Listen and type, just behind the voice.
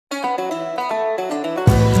Hello,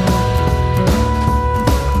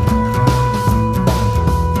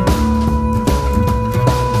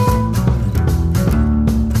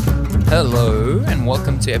 and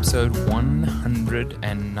welcome to episode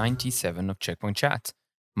 197 of Checkpoint Chat.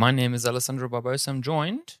 My name is Alessandro Barbosa. I'm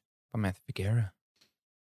joined by Matthew Figuera.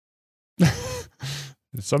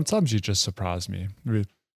 Sometimes you just surprise me.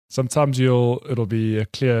 Sometimes it'll be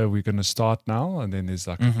clear we're going to start now, and then there's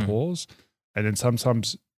like a pause. And then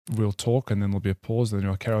sometimes we'll talk, and then there'll be a pause, and then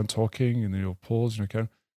you'll carry on talking, and then you'll pause, and you'll carry on.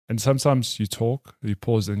 And sometimes you talk, you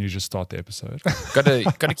pause, and you just start the episode.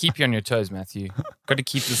 Gotta keep you on your toes, Matthew. Gotta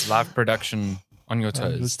keep this live production on your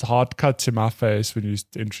toes. Just hard cut to my face when you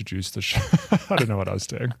introduced the show. I don't know what I was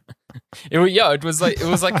doing. It was like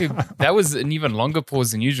that was an even longer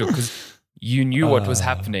pause than usual because you knew what was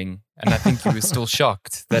happening, and I think you were still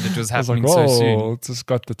shocked that it was happening so soon. Just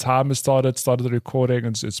got the timer started the recording,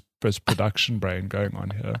 and it's production brain going on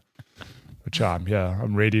here. But yeah, I'm here.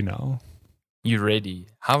 I'm ready now. You ready?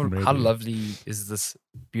 How lovely is this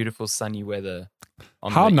beautiful sunny weather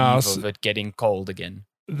on how the nice eve of it getting cold again?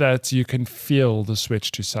 That you can feel the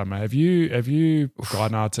switch to summer. Have you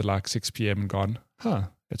gone out at like 6 p.m. and gone,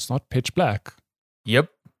 it's not pitch black? Yep.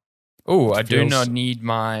 Oh, I do not need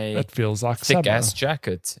my it feels like thick summer. ass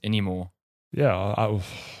jacket anymore. Yeah,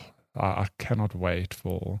 I cannot wait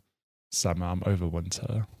for summer. I'm over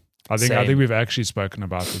winter. I think we've actually spoken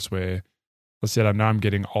about this where I said I know I'm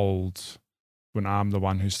getting old when I'm the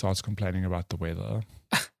one who starts complaining about the weather.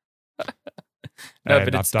 No, and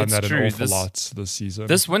but I've done that true. an awful lot this season.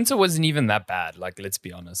 This winter wasn't even that bad. Like, let's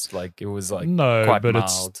be honest. Like, it was like no, quite but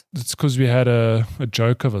mild. it's because we had a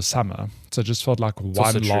joke of a summer, so it just felt like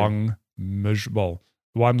one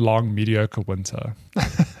long mediocre winter.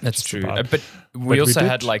 That's true. But we also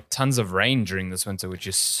had like tons of rain during this winter, which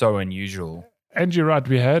is so unusual. And you're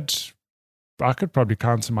right. I could probably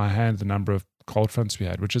count in my hand the number of cold fronts we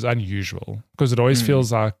had, which is unusual because it always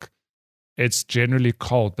feels like it's generally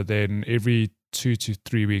cold, but then every 2 to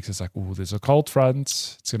 3 weeks it's like, oh, there's a cold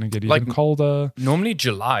front, it's going to get even colder. Normally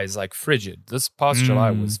July is like frigid. This past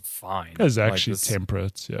July was fine. It was actually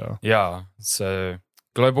temperate. Yeah, so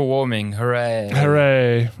global warming,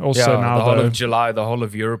 hooray. Also now the whole of July, the whole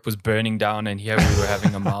of Europe was burning down, and here we were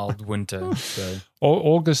having a mild winter. So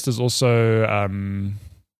August is also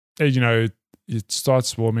it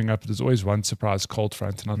starts warming up. There's always one surprise cold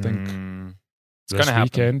front, and I think this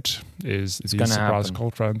weekend is the surprise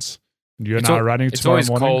cold fronts. And you and I are running tomorrow morning. It's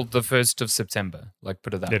always cold the 1st of September. Like,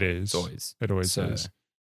 put it that way. It is. It always is.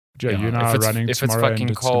 You and I are running tomorrow,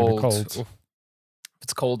 and it's cold. If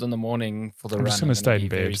it's cold in the morning for the run, I'm just going to stay in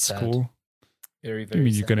bed. It's cool. Very, very You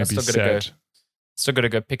mean sad. you're going to be sad? Still got to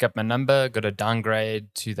go pick up my number. Got to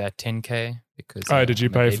downgrade to that 10K because. Did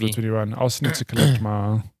you pay for the 21? I also need to collect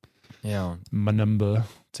my number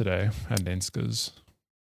today and Lenskers.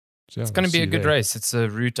 So it's going to be a good race. It's a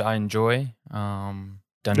route I enjoy.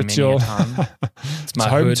 Done many a time. It's my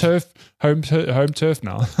home turf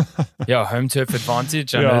now. Yeah, home turf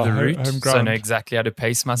advantage. I know the route, so I know exactly how to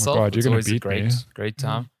pace myself. God, it's always a great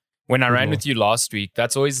time. When I ran with you last week,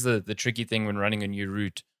 that's always the tricky thing when running a new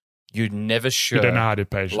route. You're never sure. You don't know how to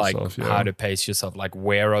pace yourself. How to pace yourself. Like,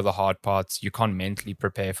 where are the hard parts? You can't mentally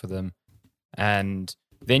prepare for them. And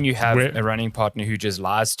then you have a running partner who just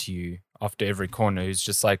lies to you after every corner, who's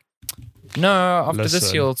just like, no, after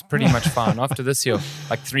this hill, it's pretty much fine. After this hill,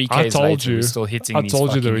 like 3Ks later, we're still hitting these fucking hills. I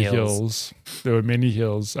told you there were hills. There were many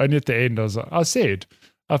hills. Only at the end, I said,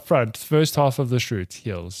 up front, first half of the route,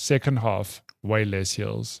 hills. Second half, way less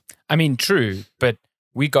hills. I mean, true, but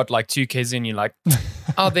we got like 2Ks in, you're like,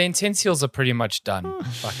 the intense hills are pretty much done.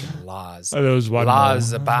 Fucking lies. There was one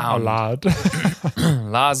lies abound.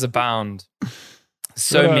 Lies abound.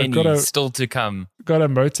 So many still to come. Gotta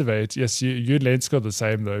motivate. Yes, you and Lenska are the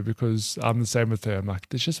same though, because I'm the same with her. I'm like,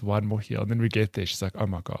 there's just one more hill. And then we get there. She's like, oh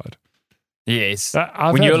my God. Yes.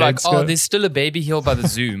 When you're like, there's still a baby hill by the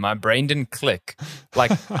zoo, my brain didn't click.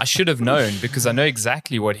 Like, I should have known because I know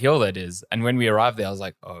exactly what hill that is. And when we arrived there, I was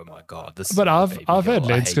like, oh my God, this is But I've had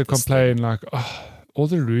Lenska complain like, all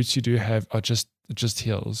the routes you do have are just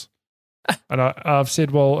hills. And I've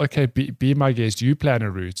said, well, okay, be my guest. You plan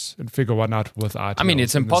a route and figure one out without. I mean,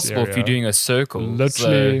 it's impossible if you're doing a circle.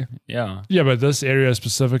 Literally. So, yeah. Yeah, but this area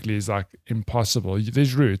specifically is like impossible.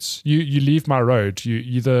 There's routes. You leave my road, you're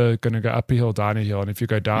either going to go up a hill, down a hill. And if you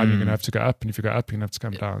go down, you're going to have to go up. And if you go up, you're going to have to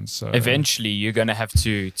come down. So eventually, you're going to have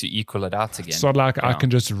to equal it out again. It's not like I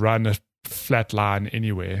can just run a flat line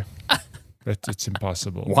anywhere. It's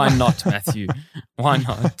impossible. Why not, Matthew? Why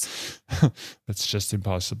not? It's just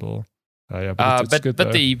impossible. But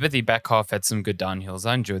the back half had some good downhills.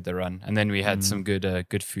 I enjoyed the run, and then we had some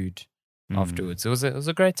good food. afterwards. It was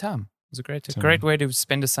a great time. It was a great way to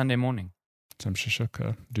spend a Sunday morning. Some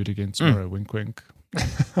shishaka. Do it again tomorrow. Wink, wink.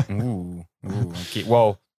 Ooh. Okay.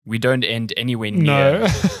 Well, we don't end anywhere near. No.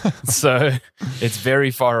 So it's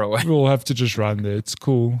very far away. We'll have to just run there. It's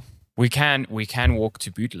cool. We can walk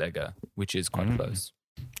to Bootlegger, which is quite close.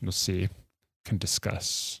 We'll see. Can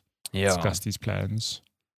discuss these plans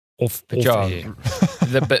off air.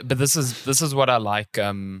 But this is what I like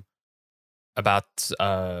about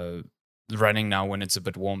running now when it's a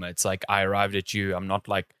bit warmer. It's like I arrived at you. I'm not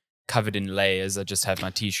like covered in layers. I just have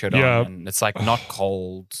my t-shirt on, and it's like not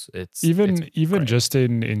cold. It's even great. Just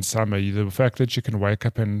in summer, the fact that you can wake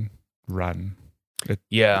up and run.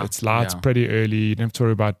 It's lights pretty early. You don't have to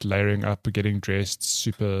worry about layering up or getting dressed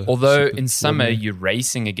super. Although super in summer warm. you're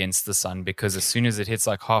racing against the sun because as soon as it hits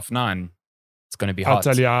like 9:30, it's going to be hot. I'll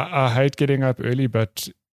tell you, I hate getting up early, but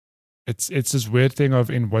it's this weird thing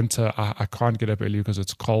of in winter I can't get up early because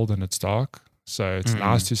it's cold and it's dark. So it's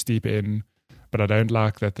nice to sleep in, but I don't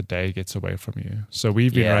like that the day gets away from you. So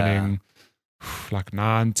we've been running like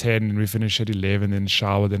 9, 10, and we finish at 11, then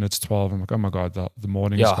shower, then it's 12. I'm like, oh my God, the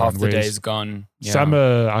morning's gone. Half the day's gone. Yeah.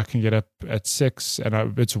 Summer, I can get up at 6,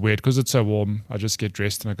 and it's weird because it's so warm. I just get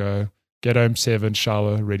dressed and I go, get home 7,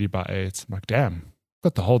 shower, ready by 8. I'm like, damn,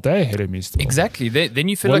 got the whole day ahead of me still. Exactly. Then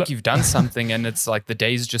you feel like you've done something and it's like the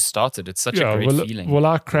day's just started. It's such a great feeling. Will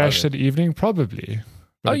I crash at evening? Probably.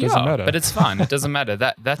 But it doesn't matter. But it's fine. It doesn't matter.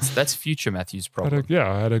 That's future Matthew's problem.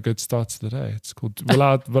 I had a good start to the day. It's cool.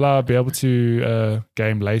 Will I be able to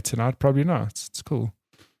game late tonight? Probably not. It's cool.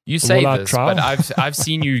 You say this, but I've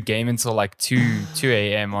seen you game until like 2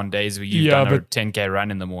 a.m. on days where you've done a 10K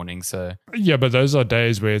run in the morning. So but those are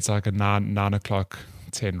days where it's like a 9 o'clock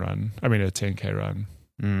 10 run. I mean a 10K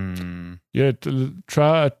run. Yeah,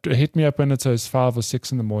 try hit me up when it's those 5 or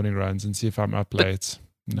 6 in the morning runs and see if I'm up late.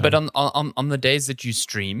 No. But on the days that you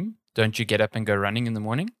stream, don't you get up and go running in the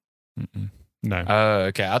morning? No. Oh,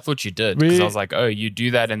 okay. I thought you did because I was like, oh, you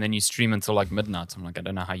do that and then you stream until like midnight. I'm like, I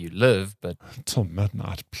don't know how you live, but until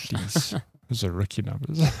midnight, please. Those are rookie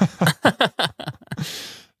numbers.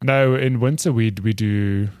 No, in winter we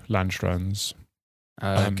do lunch runs.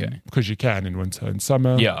 Okay. Because you can in winter. In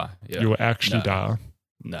summer, you will actually die.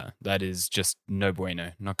 No, that is just no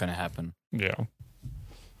bueno. Not going to happen. Yeah.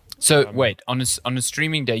 So wait, on a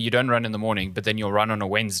streaming day, you don't run in the morning, but then you'll run on a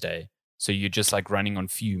Wednesday. So you're just like running on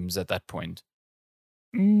fumes at that point.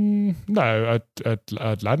 No,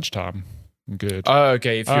 at lunchtime. I'm good. Oh,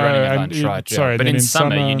 okay. If you're running at lunch, right? Sorry, but in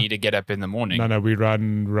summer, you need to get up in the morning. No, we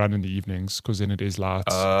run in the evenings because then it is light.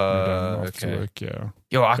 Okay. Work, yeah.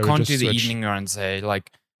 Yo, I can't do the evening runs.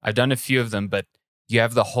 Like I've done a few of them, but you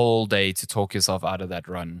have the whole day to talk yourself out of that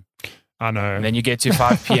run. I know. And then you get to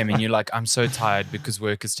 5 p.m. and you're like, I'm so tired because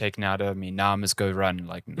work is taken out of me. Now I must go run.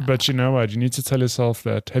 Like, nah. But you know what? You need to tell yourself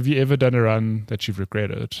that. Have you ever done a run that you've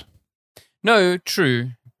regretted? No,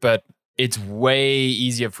 true. But it's way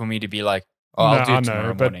easier for me to be like, I'll do it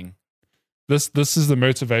tomorrow morning. This is the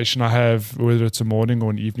motivation I have, whether it's a morning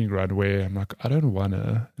or an evening run, where I'm like, I don't want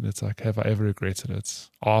to. And it's like, have I ever regretted it?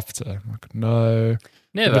 After. I'm like, no.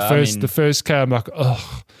 Never. The first K, I'm like,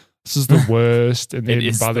 oh, this is the worst. And then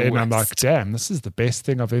by the end, I'm like, damn, this is the best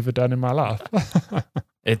thing I've ever done in my life.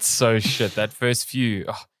 It's so shit. That first few,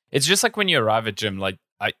 it's just like when you arrive at gym. Like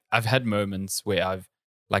I've had moments where I've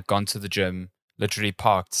like gone to the gym, literally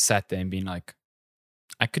parked, sat there and been like,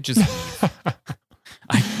 I could just leave.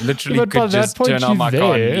 I literally could just turn on my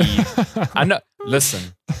car and leave. I know.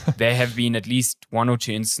 Listen, there have been at least 1 or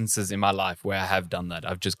 2 instances in my life where I have done that.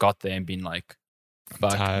 I've just got there and been like,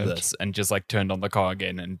 fuck this, and just like turned on the car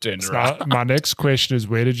again and turned around. My next question is,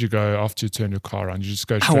 where did you go after you turned your car on? Did you just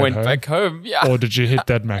go straight home? I went back home, yeah. Or did you hit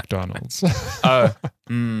that McDonald's? I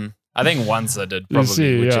think once I did,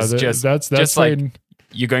 probably. You see, that's just like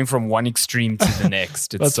you're going from one extreme to the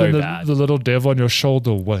next. It's that's so when bad. The little devil on your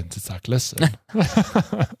shoulder wins. It's like, listen.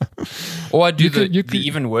 Or I do the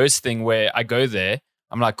even worse thing where I go there.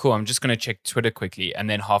 I'm like, cool, I'm just going to check Twitter quickly. And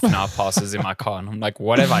then half an hour passes in my car. And I'm like,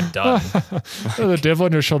 what have I done? The devil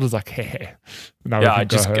on your shoulder is like, hey. I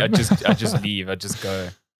just leave. I just go.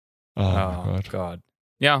 Oh God.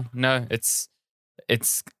 Yeah, no, it's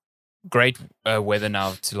great weather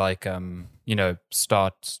now to like,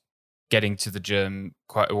 start getting to the gym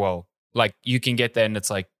quite well. Like you can get there and it's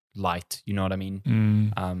like light, you know what I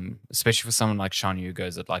mean? Especially for someone like Shani who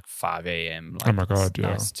goes at like 5 a.m. Like, oh my God, it's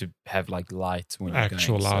nice to have like light when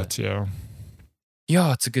actual you're going, light, yeah.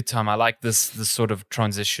 Yeah, it's a good time. I like this sort of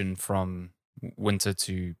transition from winter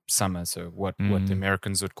to summer. So what the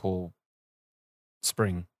Americans would call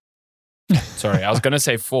spring. Sorry, I was going to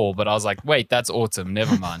say fall, but I was like, wait, that's autumn.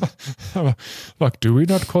 Never mind. Like, do we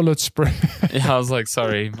not call it spring? Yeah, I was like,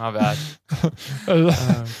 sorry, my bad. I'm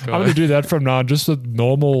going to do that from now on, just with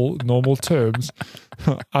normal terms.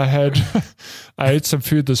 I ate some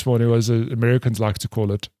food this morning, as Americans like to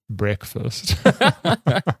call it, breakfast.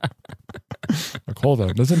 Like, hold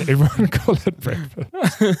on, doesn't everyone call it breakfast?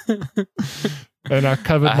 And I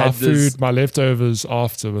covered my food, my leftovers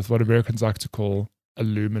after with what Americans like to call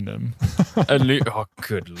aluminum. Oh,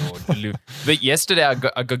 good Lord. But yesterday I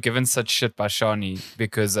got given such shit by Shani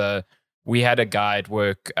because we had a guy at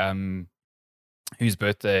work whose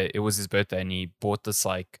birthday, it was his birthday, and he bought this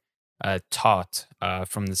like tart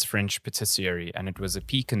from this French patisserie, and it was a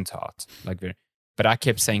pecan tart. But I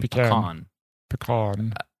kept saying pecan.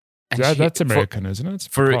 Pecan. Yeah, that's American, isn't it?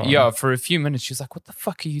 For a few minutes, she was like, what the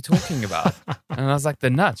fuck are you talking about? And I was like, the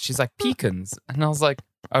nuts. She's like, pecans. And I was like,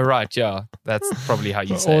 oh, right, yeah, that's probably how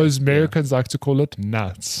you say it. Or as Americans like to call it,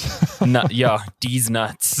 nuts. Yeah, these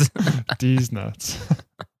nuts. These nuts.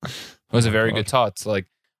 It was a very good tart. So, like,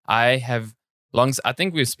 I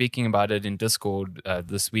think we were speaking about it in Discord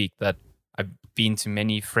this week, that I've been to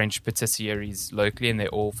many French patisseries locally, and they're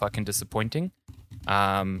all fucking disappointing.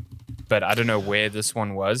 But I don't know where this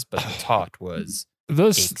one was, but the tart was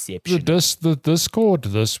exceptional. The Discord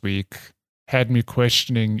this week had me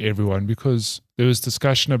questioning everyone because there was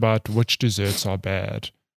discussion about which desserts are bad.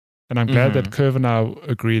 And I'm glad that Curve and I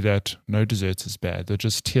agree that no dessert is bad. They're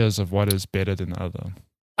just tiers of what is better than the other.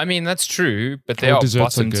 I mean, that's true, but they are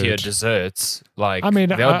bottom tier desserts. Like,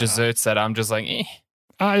 there are desserts that I'm just like, eh.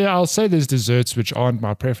 I'll say there's desserts which aren't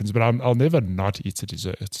my preference, but I'll never not eat a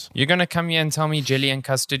dessert. You're going to come here and tell me jelly and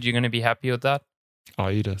custard, you're going to be happy with that?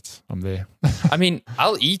 I'll eat it. I'm there. I mean,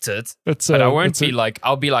 I'll eat it, but I won't be like,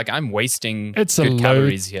 I'll be like, I'm wasting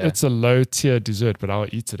calories here. It's a low tier dessert, but I'll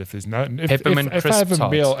eat it if there's no... If I have a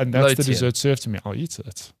meal and that's the dessert served to me, I'll eat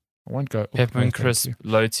it. I won't go... Peppermint crisp,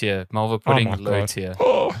 low tier. Malva pudding, low tier.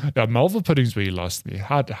 Yeah, Malva pudding's where you lost me.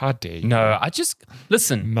 How dare you? No,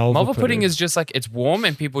 listen, Malva pudding is just like, it's warm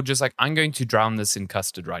and people just like, I'm going to drown this in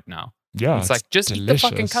custard right now. Yeah, it's like, just delicious. Eat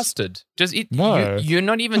the fucking custard. Just eat. No. You're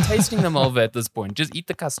not even tasting the Malva at this point. Just eat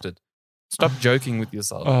the custard. Stop joking with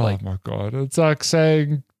yourself. Oh my God. It's like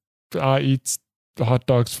saying I eat hot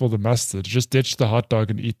dogs for the mustard. Just ditch the hot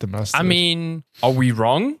dog and eat the mustard. I mean, are we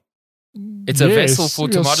wrong? It's a vessel for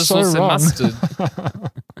tomato sauce and mustard.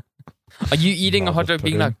 Are you eating a hot dog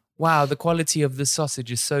being like, wow, the quality of this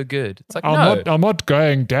sausage is so good? It's like, I'm not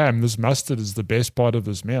going, damn, this mustard is the best part of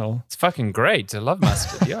this meal. It's fucking great. I love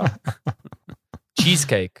mustard, yeah.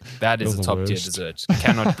 Cheesecake. That is a top tier dessert.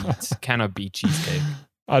 Cannot beat cheesecake.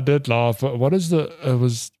 I did laugh. What dessert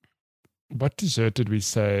did we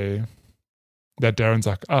say that Darren's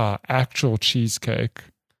like, actual cheesecake?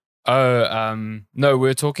 Oh, no, we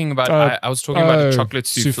were talking about, I was talking about a chocolate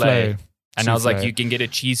souffle. And I was like, you can get a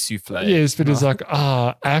cheese souffle. Yes, but it's like,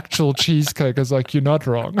 actual cheesecake. I was like, you're not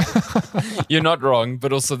wrong. You're not wrong,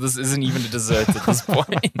 but also this isn't even a dessert at this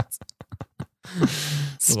point.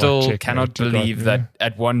 Still cannot believe that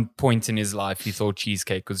at one point in his life he thought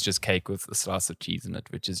cheesecake was just cake with a slice of cheese in it,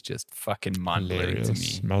 which is just fucking mind-blowing to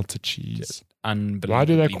me. Melted cheese. Just unbelievable. Why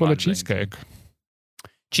do they call it cheesecake?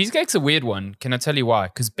 Cheesecake's a weird one. Can I tell you why?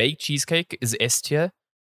 Because baked cheesecake is S tier.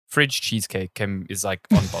 Fridge cheesecake is like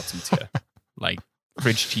on bottom tier. Like,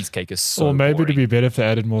 fridge cheesecake is so Or maybe boring. It'd be better if they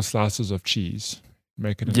added more slices of cheese.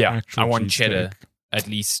 Make it an actual I want cheesecake. cheddar at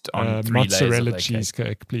least on 3 layers of mozzarella that cheesecake,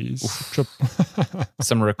 cake. please.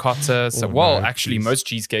 Some ricotta. Actually, most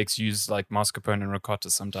cheesecakes use like mascarpone and ricotta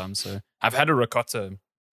sometimes. So I've had a ricotta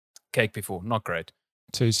cake before. Not great.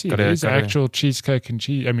 So you see, there's actual cheesecake and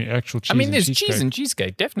cheese. I mean, actual cheese. I mean, there's cheesecake. cheese and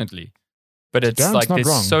cheesecake, definitely. But it's like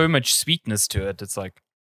there's so much sweetness to it. It's like,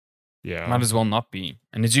 might as well not be.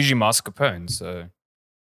 And it's usually mascarpone, so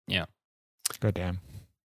yeah. Goddamn.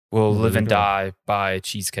 We'll live and die by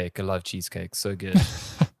cheesecake. I love cheesecake. So good.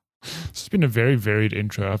 It's been a very varied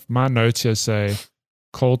intro. My notes here say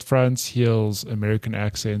cold fronts, heels, American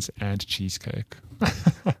accents, and cheesecake.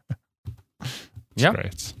 Yeah.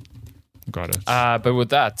 Great. Got it. But with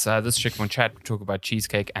that, this Chick One Chat, we talk about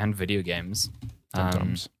cheesecake and video games.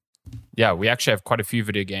 Yeah, we actually have quite a few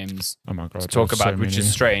video games to talk about, which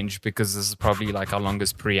is strange because this is probably like our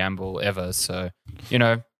longest preamble ever. So,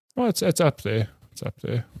 Well, it's up there. It's up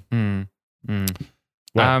there.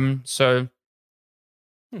 Wow. Sorry,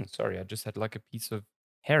 I just had like a piece of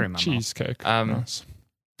hair in my cheesecake. Nice.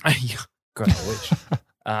 God, I wish.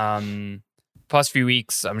 Past few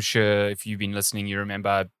weeks, I'm sure if you've been listening, you remember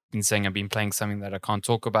I've been saying I've been playing something that I can't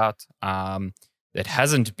talk about. That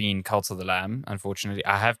hasn't been Cult of the Lamb, unfortunately.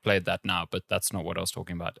 I have played that now, but that's not what I was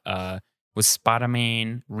talking about. was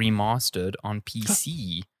Spider-Man Remastered on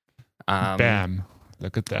PC. Bam.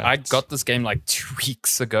 Look at that. I got this game like 2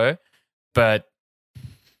 weeks ago, but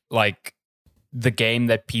like the game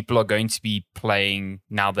that people are going to be playing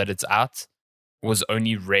now that it's out was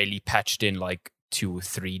only really patched in like 2 or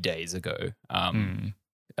 3 days ago.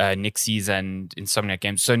 Nixies and Insomniac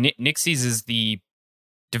Games. So Nixies is the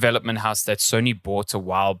development house that Sony bought a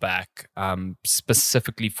while back,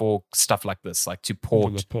 specifically for stuff like this, like to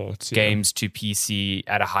port games to PC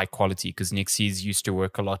at a high quality, because Nixies used to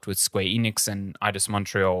work a lot with Square Enix and Eidos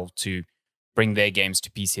Montreal to bring their games to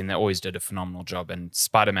PC, and they always did a phenomenal job, and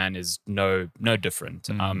Spider-Man is no different.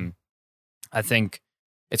 I think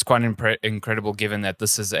it's quite incredible given that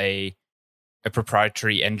this is a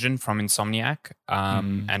proprietary engine from Insomniac,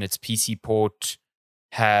 and its PC port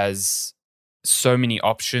has so many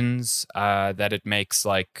options that it makes,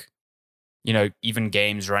 like, you know, even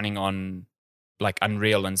games running on like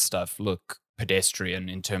Unreal and stuff look pedestrian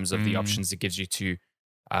in terms of the options it gives you to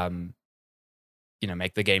you know,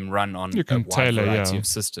 make the game run on a wide variety of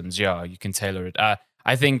systems. Yeah, you can tailor it.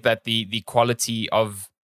 I think that the quality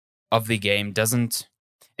of the game doesn't,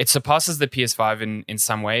 it surpasses the PS5 in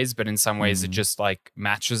some ways, but in some ways it just like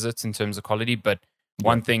matches it in terms of quality. But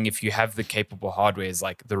one thing, if you have the capable hardware, is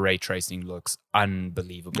like the ray tracing looks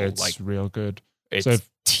unbelievable. It's like real good. It's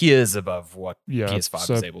tiers above what PS5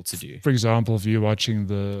 is able to do. For example, if you're watching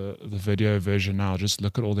the video version now, just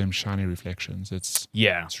look at all them shiny reflections. It's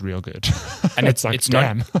real good. And it's like,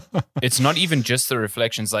 damn. It's not even just the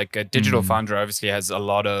reflections. Like Digital Foundry obviously has a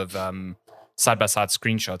lot of side-by-side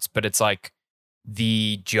screenshots, but it's like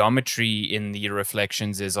the geometry in the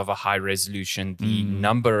reflections is of a high resolution. The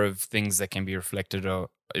number of things that can be reflected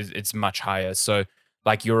it's much higher. So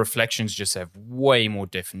like your reflections just have way more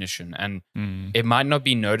definition, and it might not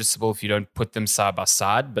be noticeable if you don't put them side by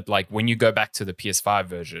side, but like when you go back to the PS5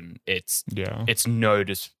 version, it's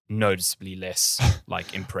noticeably less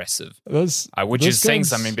like impressive. Which is saying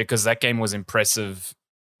something, because that game was impressive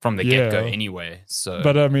from the get-go anyway. So,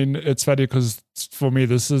 but I mean, it's funny because for me,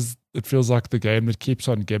 it feels like the game that keeps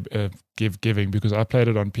on giving, because I played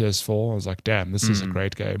it on PS4. I was like, damn, this is a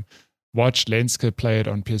great game. Watched Lenska play it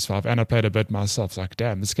on PS5, and I played a bit myself. It's like,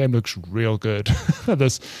 damn, this game looks real good.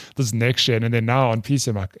 this next gen, and then now on PC,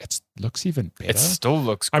 I'm like, it looks even better. It still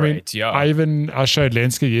looks great. I showed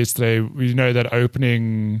Lenska yesterday. We know that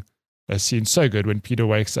opening scene so good when Peter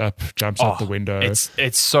wakes up, jumps out the window.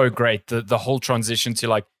 It's so great. The whole transition to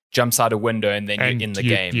like jumps out a window and then you're in the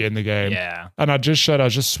game. You're in the game. Yeah. And I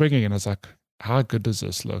was just swinging, and I was like, how good does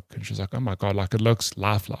this look? And she's like, oh my God, like it looks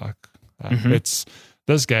lifelike. It's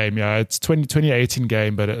this game, it's 2018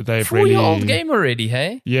 game, but they've 4-year-old game already,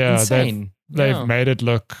 hey? Yeah, insane. They've made it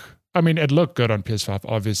look. I mean, it looked good on PS5,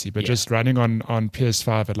 obviously, but just running on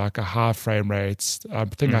PS5 at like a high frame rate. I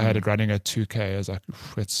think I had it running at 2K. I was like,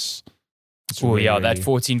 it's really, that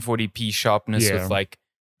 1440p sharpness with like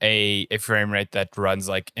a frame rate that runs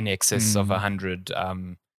like in excess of 100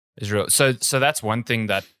 is real. So that's one thing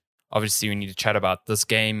that obviously we need to chat about. This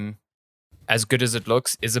game, as good as it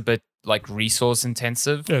looks, is a bit like resource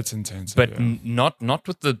intensive. Yeah, it's intensive, but not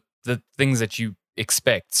with the things that you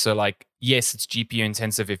expect. So like, yes, it's GPU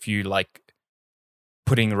intensive if you like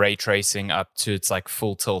putting ray tracing up to its like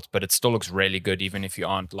full tilt, but it still looks really good even if you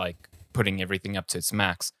aren't like putting everything up to its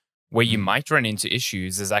max. Where you might run into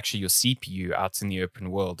issues is actually your CPU out in the open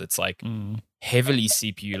world. It's like heavily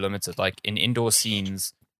CPU limited. Like in indoor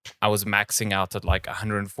scenes, I was maxing out at like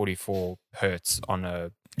 144 hertz on my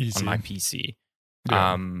PC.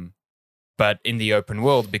 Yeah. But in the open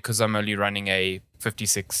world, because I'm only running a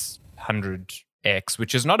 5600X,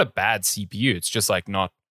 which is not a bad CPU, it's just like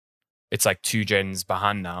it's like 2 gens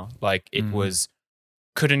behind now. Like it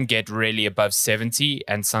couldn't get really above 70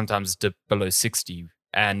 and sometimes dip below 60.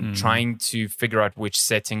 And trying to figure out which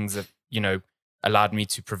settings that, you know, allowed me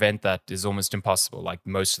to prevent that is almost impossible. Like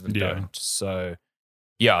most of them don't. So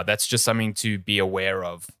yeah, that's just something to be aware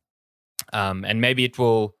of. And maybe it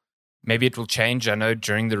will change. I know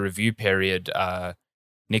during the review period,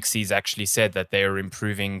 Nixies actually said that they are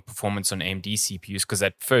improving performance on AMD CPUs, because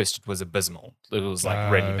at first it was abysmal. It was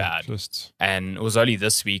like really bad. And it was only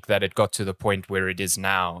this week that it got to the point where it is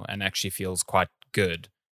now and actually feels quite good.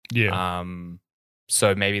 Yeah.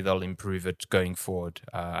 So maybe they'll improve it going forward.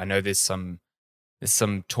 I know there's some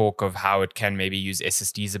talk of how it can maybe use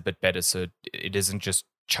SSDs a bit better, so it isn't just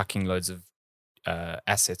chucking loads of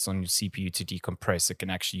assets on your CPU to decompress. It can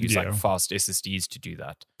actually use like fast SSDs to do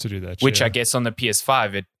that. Which I guess on the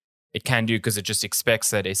PS5 it can do, because it just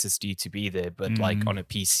expects that SSD to be there. But like on a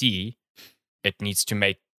PC, it needs to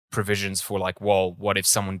make provisions for like, well, what if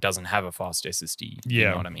someone doesn't have a fast SSD? You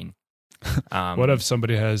know what I mean? What if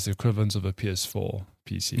somebody has the equivalent of a PS4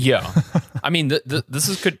 PC? Yeah, I mean,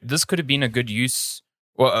 this could have been a good use,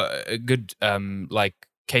 or a good like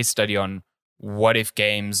case study on what if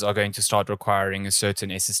games are going to start requiring a certain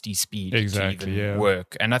SSD speed to even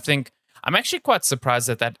work. And I think I'm actually quite surprised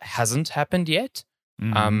that hasn't happened yet.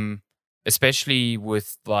 Especially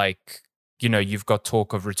with like, you've got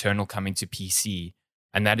talk of Returnal coming to PC,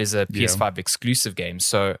 and that is a PS5 exclusive game.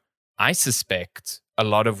 So I suspect a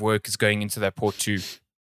lot of work is going into that port to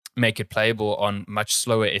make it playable on much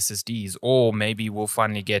slower SSDs, or maybe we'll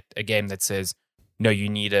finally get a game that says, no, you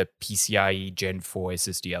need a PCIe Gen 4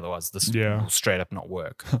 SSD, otherwise this will straight up not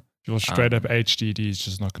work. Your straight up HDD is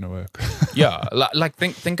just not going to work. Yeah, like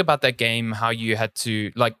think about that game, how you had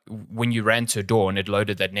to, like when you ran to a door and it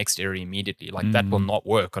loaded that next area immediately, like that will not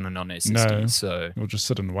work on a non-SSD. No, so you'll just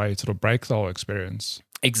sit and wait. It'll break the whole experience.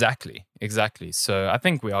 Exactly. So I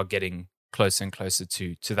think we are getting closer and closer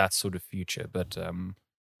to that sort of future. But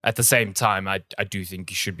at the same time, I do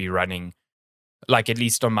think you should be running, like at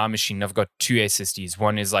least on my machine, I've got 2 SSDs.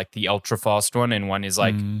 One is like the ultra fast one, and one is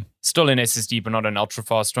like still an SSD, but not an ultra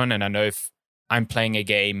fast one. And I know if I'm playing a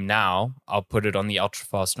game now, I'll put it on the ultra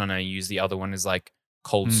fast one. And I use the other one as like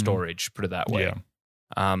cold storage, put it that way. Yeah.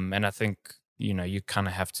 And I think, you kind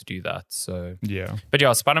of have to do that. So, yeah. But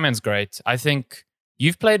yeah, Spider-Man's great. I think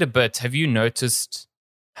you've played a bit. Have you noticed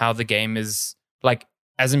how the game is, like,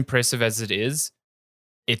 as impressive as it is,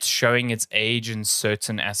 it's showing its age in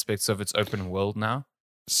certain aspects of its open world now?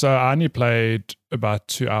 So I only played about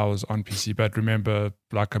 2 hours on PC, but remember,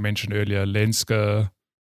 like I mentioned earlier, Lenska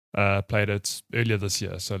played it earlier this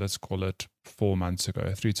year. So let's call it 3 to 4 months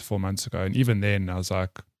ago. And even then I was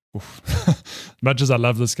like, oof. Much as I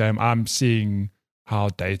love this game, I'm seeing how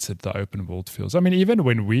dated the open world feels. I mean, even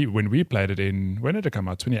when we played it when did it come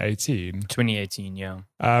out? 2018? 2018, yeah.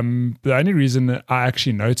 The only reason I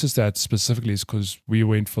actually noticed that specifically is because we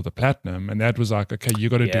went for the platinum, and that was like, okay, you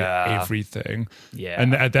got to do everything. Yeah.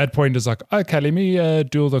 And at that point, it's like, okay, let me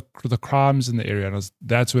do all the crimes in the area. And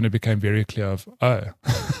that's when it became very clear of, oh,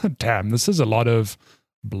 damn, this is a lot of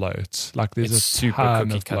bloat. Like there's a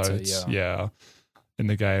ton of bloat, in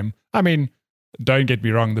the game. I mean, don't get me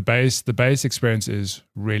wrong, the base experience is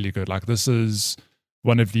really good. Like this is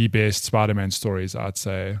one of the best Spider-Man stories, I'd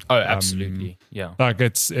say. Oh, absolutely. Yeah. Like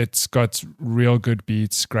it's got real good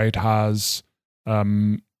beats, great highs,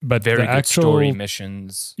 but very the good actual story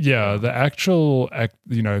missions. Yeah, the actual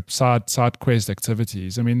side quest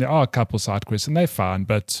activities. I mean, there are a couple side quests and they're fun,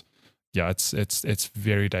 but yeah, it's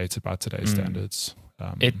very dated by today's standards.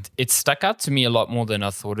 It stuck out to me a lot more than I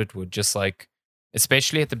thought it would. Just like,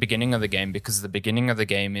 especially at the beginning of the game, because the beginning of the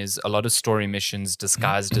game is a lot of story missions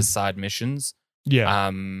disguised as side missions.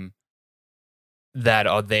 Yeah. That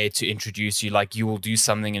are there to introduce you. Like you will do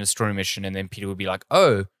something in a story mission and then Peter will be like,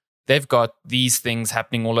 oh, they've got these things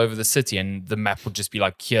happening all over the city, and the map will just be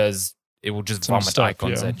like, it will just vomit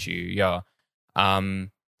icons at you. Yeah. And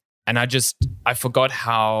I forgot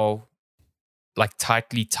how like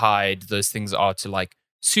tightly tied those things are to like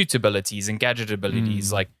suit abilities and gadget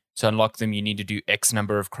abilities. Like, to unlock them, you need to do X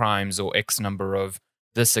number of crimes or X number of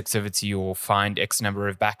this activity or find X number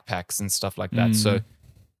of backpacks and stuff like that. So,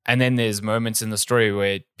 and then there's moments in the story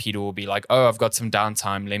where Peter will be like, oh, I've got some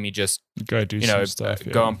downtime. Let me just go do some stuff.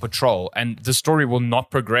 Go on patrol. And the story will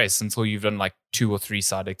not progress until you've done like 2 or 3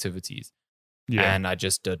 side activities. Yeah. And I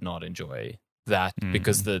just did not enjoy that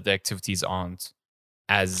because the activities aren't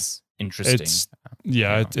as interesting.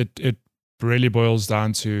 It really boils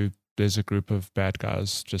down to, there's a group of bad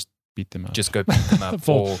guys, just beat them up. Just go beat them up.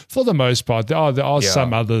 for the most part. There are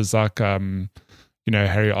some others, like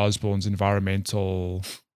Harry Osborn's environmental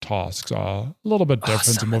tasks are a little bit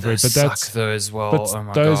different and more varied, but that's though as well.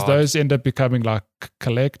 But those end up becoming like,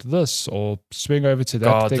 collect this or swing over to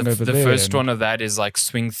that thing over there. The first one of that is like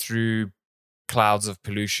swing through clouds of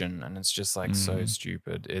pollution, and it's just like so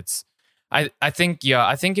stupid. I think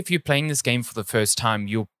if you're playing this game for the first time,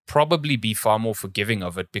 you'll probably be far more forgiving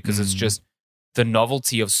of it, because it's just the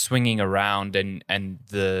novelty of swinging around and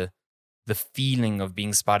the feeling of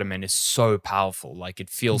being Spider-Man is so powerful. Like it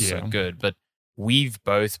feels so good. But we've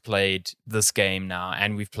both played this game now,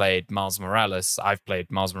 and we've played Miles Morales. I've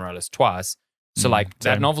played Miles Morales twice. So like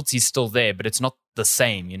that novelty is still there, but it's not the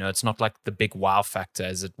same. It's not like the big wow factor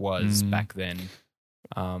as it was back then.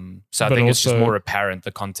 So I think it's just more apparent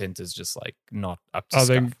the content is just like not up to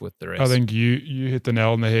snuff with the rest. I think you hit the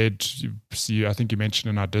nail on the head. I think you mentioned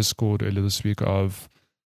in our Discord earlier this week of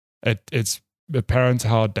it's apparent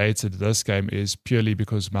how dated this game is, purely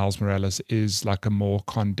because Miles Morales is like a more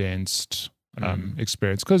condensed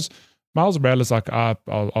experience. Because Miles Morales, like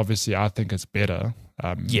obviously I think it's better.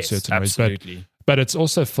 Yes, absolutely. But it's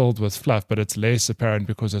also filled with fluff, but it's less apparent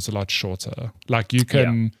because it's a lot shorter. Like you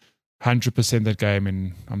can 100% that game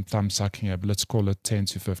in, I'm sucking it, but let's call it 10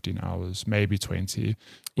 to 15 hours, maybe 20.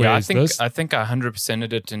 Yeah, I think I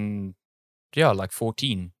 100%ed it in, like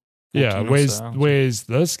 14. Yeah, where's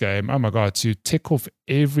this game? Oh my God, to tick off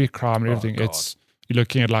every crime and everything, you're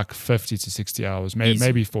looking at like 50 to 60 hours,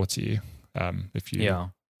 maybe 40 if you,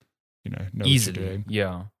 know easily. What you're doing.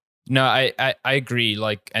 Yeah. No, I agree.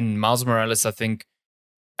 Like, and Miles Morales, I think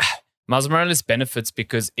Miles Morales benefits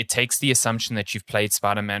because it takes the assumption that you've played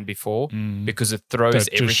Spider-Man before because it throws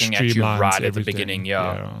everything at you right at the beginning.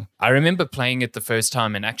 Yeah. I remember playing it the first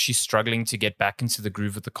time and actually struggling to get back into the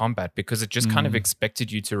groove of the combat because it just kind of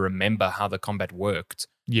expected you to remember how the combat worked.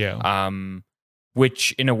 Yeah.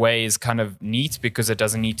 Which in a way is kind of neat because it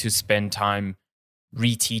doesn't need to spend time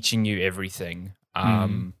reteaching you everything.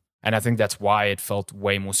 And I think that's why it felt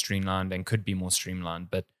way more streamlined and could be more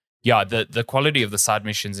streamlined. But yeah, the quality of the side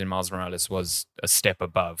missions in Miles Morales was a step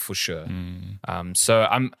above for sure. So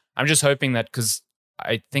I'm just hoping that because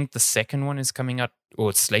I think the second one is coming out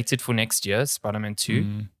or it's slated for next year, Spider-Man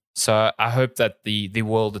 2. So I hope that the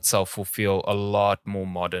world itself will feel a lot more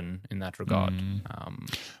modern in that regard.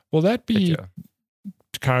 Will that be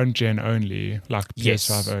current gen only, like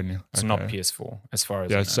PS5 only? It's not PS4 as far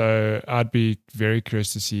as I know. So I'd be very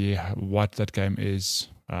curious to see what that game is.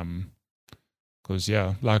 Because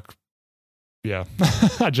I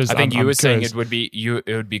think you were saying it would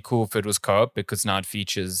be cool if it was co-op because now it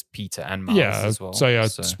features Peter and Miles as well. So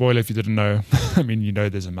spoiler if you didn't know. I mean,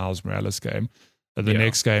 there's a Miles Morales game. The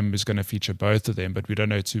next game is going to feature both of them, but we don't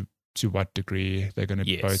know to what degree they're going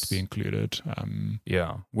to both be included. I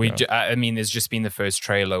mean, there's just been the first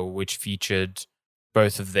trailer which featured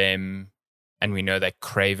both of them, and we know that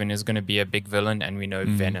Kraven is going to be a big villain, and we know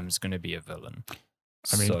Venom's going to be a villain.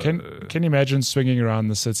 I mean, can you imagine swinging around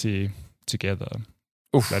the city together?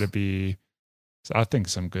 Oof. That'd be, I think,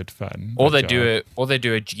 some good fun. Or they do a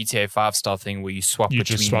GTA 5 style thing where you swap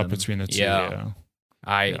between the two.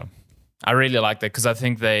 I really like that because I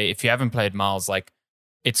think if you haven't played Miles, like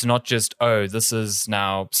it's not just this is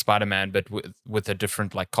now Spider-Man but with a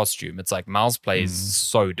different like costume. It's like Miles plays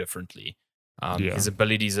so differently. His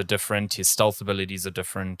abilities are different. His stealth abilities are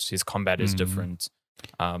different. His combat is different.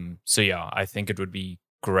 I think it would be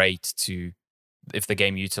great if the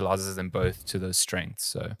game utilizes them both to those strengths.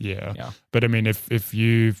 So but I mean, if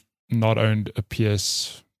you've not owned a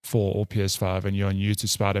PS4 or PS5 and you're new to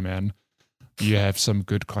Spider-Man, you have some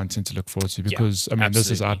good content to look forward to because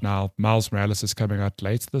this is out now. Miles Morales is coming out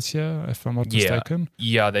later this year, if I'm not mistaken.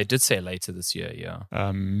 Yeah, they did say later this year. Yeah,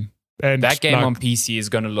 and that game on PC is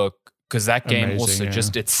going to look. Because that game amazing, also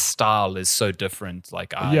just its style is so different.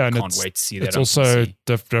 Like I can't wait to see that. It's also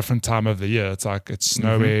different time of the year. It's like it's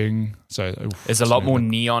snowing, so there's a lot more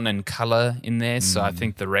neon and color in there. So I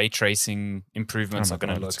think the ray tracing improvements are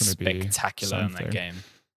going to look spectacular in that game.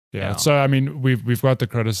 Yeah. So I mean, we've got the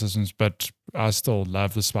criticisms, but I still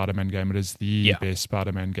love the Spider-Man game. It is the best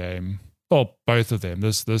Spider-Man game. Well, both of them.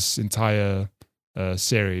 This entire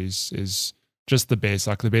series is just the best.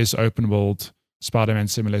 Like the best open world Spider-Man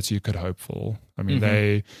simulator you could hope for. I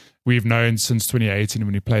mean, we've known since 2018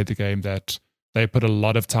 when we played the game that they put a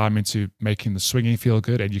lot of time into making the swinging feel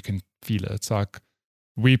good, and you can feel it. It's like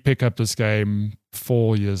we pick up this game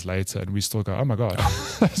 4 years later and we still go, oh my God,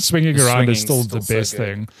 swinging around is still the best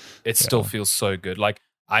thing. It still feels so good. Like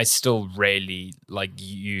I still rarely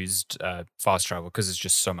used fast travel because it's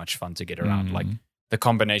just so much fun to get around. Like the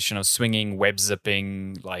combination of swinging, web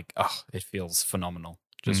zipping, it feels phenomenal.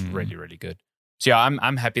 Just really, really good. So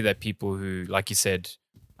I'm happy that people who, like you said,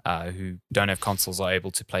 who don't have consoles are able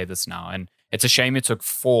to play this now. And it's a shame it took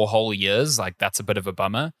 4 whole years. Like that's a bit of a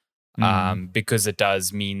bummer because it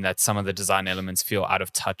does mean that some of the design elements feel out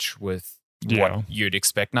of touch with what you'd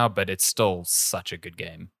expect now, but it's still such a good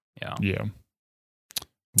game. Yeah.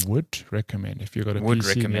 Would recommend if you've got a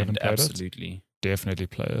PC and you haven't played absolutely. Definitely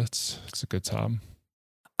play it. It's a good time.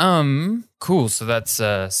 Cool. So that's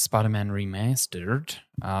Spider-Man Remastered.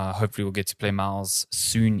 Hopefully we'll get to play Miles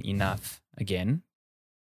soon enough again.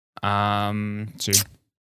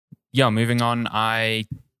 Moving on.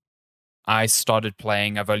 I started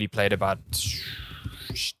playing. I've only played about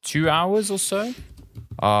 2 hours or so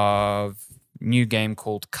of new game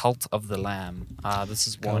called Cult of the Lamb. This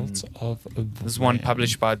is one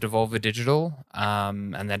published by Devolver Digital,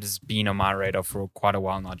 and that has been on my radar for quite a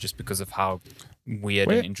while now, just because of how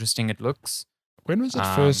weird and interesting it looks. When was it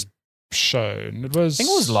first shown? I think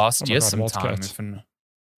it was last year sometime.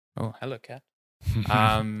 Oh, hello, cat.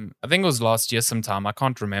 I think it was last year sometime. I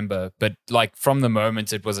can't remember, but like from the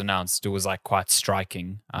moment it was announced, it was like quite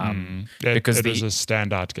striking. Because it is a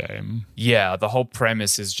standout game. Yeah, the whole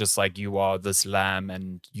premise is just like you are this lamb,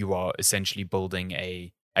 and you are essentially building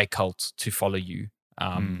a cult to follow you.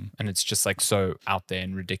 And it's just like so out there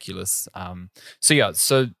and ridiculous.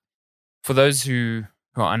 So for those who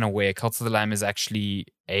are unaware, Cult of the Lamb is actually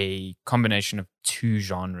a combination of two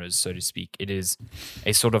genres, so to speak. It is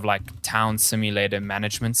a sort of like town simulator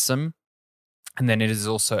management sim, and then it is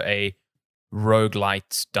also a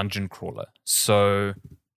roguelite dungeon crawler. So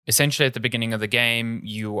essentially at the beginning of the game,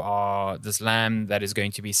 you are this lamb that is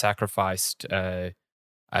going to be sacrificed to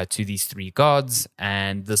these three gods,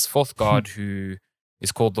 and this fourth god who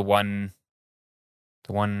is called the one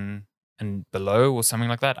and below or something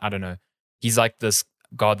like that. I don't know. He's like this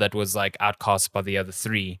god that was like outcast by the other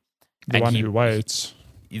three. The one who waits.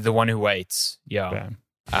 The one who waits. Yeah.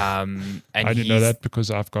 And I didn't know that because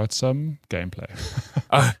I've got some gameplay.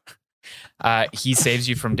 He saves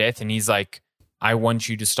you from death, and he's like, I want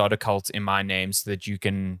you to start a cult in my name so that you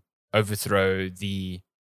can overthrow the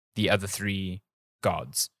other three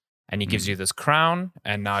gods. And he gives you this crown,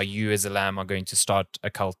 and now you as a lamb are going to start a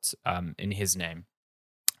cult in his name.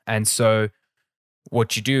 And so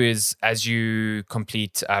what you do is, as you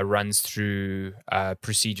complete runs through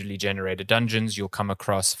procedurally generated dungeons, you'll come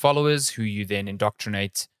across followers who you then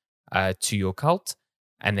indoctrinate to your cult.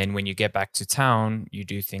 And then when you get back to town, you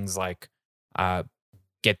do things like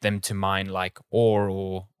get them to mine like ore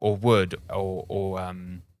or wood or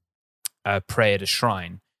pray at a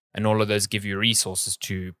shrine. And all of those give you resources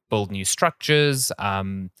to build new structures.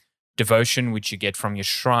 Devotion, which you get from your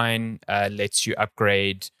shrine, lets you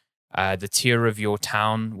upgrade the tier of your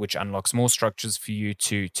town, which unlocks more structures for you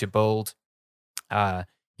to build.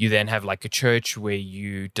 You then have like a church where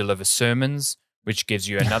you deliver sermons, which gives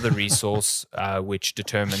you another resource, which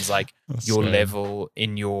determines like your level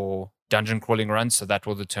in your dungeon crawling run. So that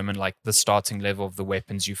will determine like the starting level of the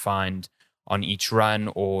weapons you find on each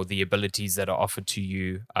run, or the abilities that are offered to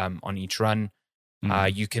you on each run.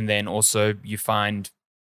 You can then also, you find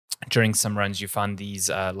during some runs, you find these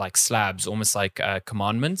like slabs, almost like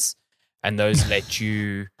commandments, and those let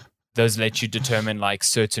you determine like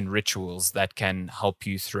certain rituals that can help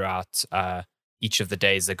you throughout each of the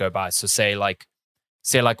days that go by. So say like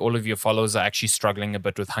all of your followers are actually struggling a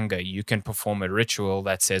bit with hunger, you can perform a ritual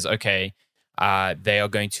that says, okay, they are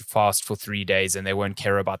going to fast for 3 days and they won't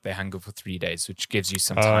care about their hunger for 3 days, which gives you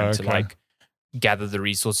some time to like gather the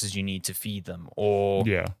resources you need to feed them. Or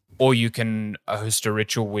you can host a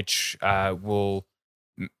ritual which will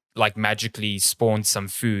like magically spawn some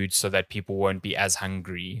food so that people won't be as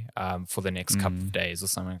hungry for the next couple of days or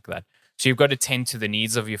something like that. So you've got to tend to the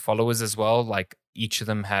needs of your followers as well. Like each of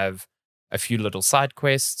them have a few little side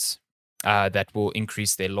quests that will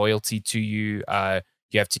increase their loyalty to you.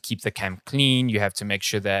 You have to keep the camp clean. You have to make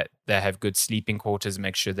sure that they have good sleeping quarters,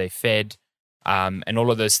 make sure they're fed. And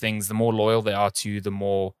all of those things, the more loyal they are to you, the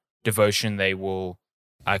more devotion they will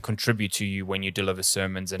contribute to you when you deliver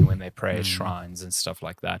sermons and when they pray at shrines and stuff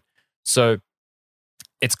like that. So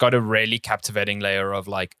it's got a really captivating layer of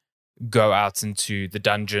like, go out into the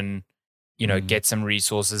dungeon, get some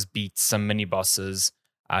resources, beat some mini bosses,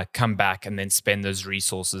 come back and then spend those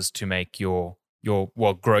resources to make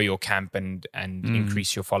grow your camp and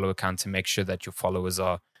increase your follower count to make sure that your followers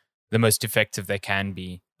are the most effective they can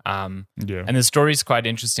be. And the story is quite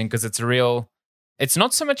interesting because it's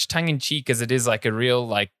not so much tongue in cheek as it is like a real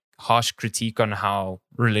like harsh critique on how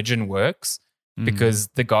religion works, because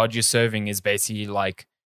the God you're serving is basically like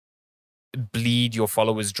bleed your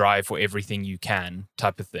followers dry for everything you can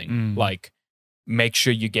type of thing. Like make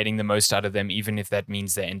sure you're getting the most out of them, even if that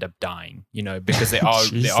means they end up dying, because there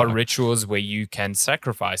are rituals where you can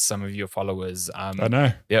sacrifice some of your followers. I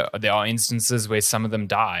know. There are instances where some of them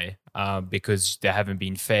die because they haven't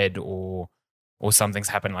been fed or something's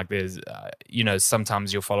happened like this.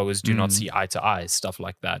 Sometimes your followers do not see eye to eye, stuff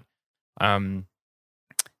like that.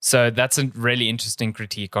 So that's a really interesting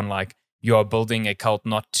critique on like you are building a cult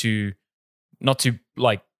not to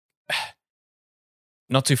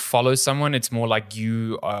follow someone. It's more like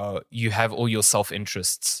you have all your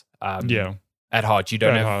self-interests at heart. You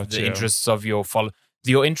don't have the interests of your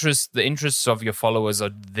the interests of your followers are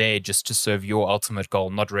there just to serve your ultimate goal,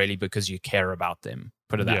 not really because you care about them,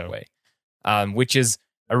 put it that way. Which is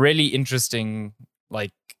a really interesting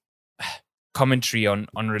like commentary on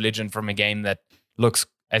religion from a game that looks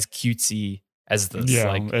as cutesy as this.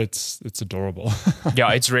 It's adorable.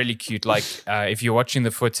 Yeah, it's really cute. Like if you're watching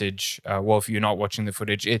the footage, if you're not watching the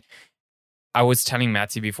footage, I was telling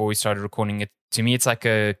Matty before we started recording it, to me it's like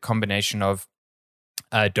a combination of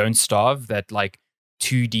Don't Starve, that like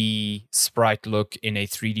 2D sprite look in a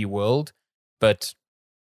 3D world, but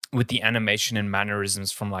with the animation and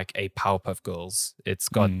mannerisms from like a Powerpuff Girls. It's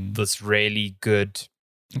got this really good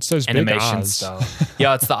animation style.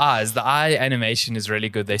 Yeah, it's the eyes. The eye animation is really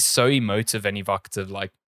good. They're so emotive and evocative.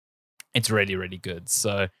 Like, it's really, really good.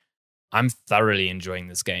 So I'm thoroughly enjoying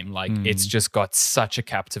this game. Like, it's just got such a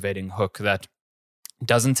captivating hook that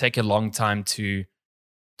doesn't take a long time to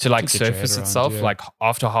like surface itself. Yeah. Like,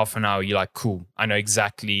 after half an hour, you're like, cool, I know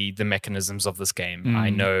exactly the mechanisms of this game. I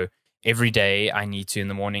know every day I need to, in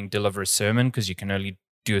the morning, deliver a sermon, because you can only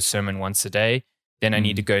do a sermon once a day. Then I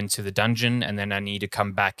need to go into the dungeon, and then I need to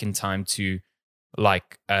come back in time to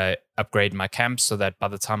like upgrade my camp, so that by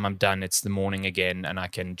the time I'm done, it's the morning again, and I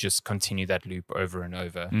can just continue that loop over and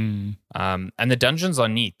over. And the dungeons are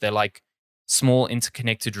neat. They're like small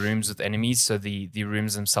interconnected rooms with enemies. So the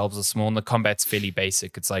rooms themselves are small, and the combat's fairly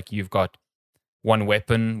basic. It's like you've got one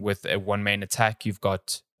weapon with a one main attack. You've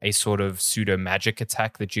got a sort of pseudo magic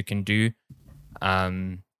attack that you can do.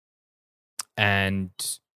 And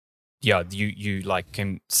yeah, you like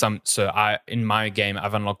can in my game,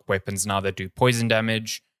 I've unlocked weapons now that do poison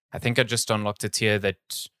damage. I think I just unlocked a tier that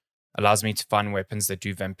allows me to find weapons that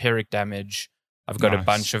do vampiric damage. I've got a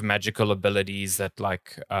bunch of magical abilities that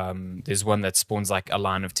like, there's one that spawns like a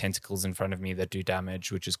line of tentacles in front of me that do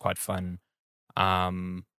damage, which is quite fun.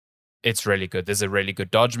 It's really good. There's a really good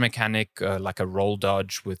dodge mechanic, like a roll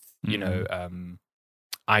dodge with,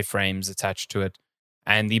 iframes attached to it.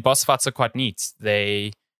 And the boss fights are quite neat.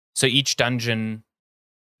 So each dungeon,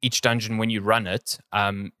 when you run it,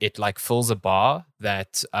 it like fills a bar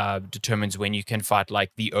that determines when you can fight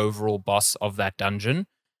like the overall boss of that dungeon.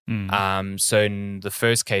 So in the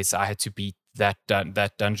first case, I had to beat that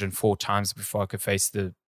dungeon 4 times before I could face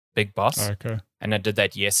the big boss. Okay. And I did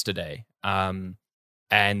that yesterday.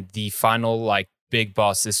 And the final like big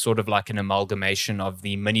boss is sort of like an amalgamation of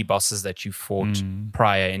the mini bosses that you fought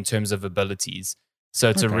prior in terms of abilities. So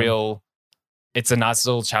it's it's a nice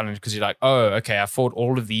little challenge, because you're like, oh, okay, I fought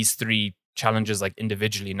all of these 3 challenges like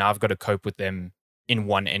individually. Now I've got to cope with them in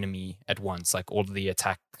one enemy at once, like all of the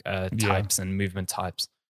attack types and movement types.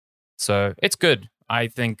 So it's good. I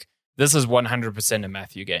think this is 100% a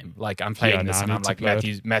Matthew game. Like, I'm playing this and I'm like,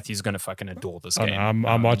 Matthew's going to fucking adore this game.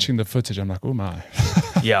 I'm watching the footage. I'm like, oh my.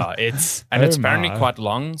 Yeah, it's apparently quite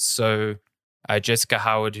long. So Jessica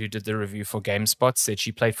Howard, who did the review for GameSpot, said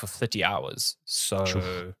she played for 30 hours.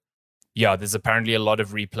 So yeah, there's apparently a lot of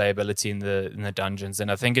replayability in the dungeons,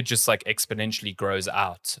 and I think it just like exponentially grows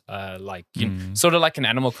out. Like sort of like an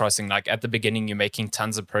Animal Crossing. Like, at the beginning, you're making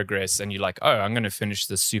tons of progress, and you're like, oh, I'm going to finish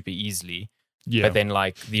this super easily. Yeah. But then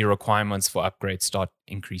like the requirements for upgrades start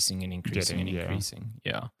increasing and increasing.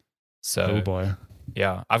 Yeah. So, oh boy.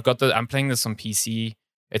 Yeah, I'm playing this on PC.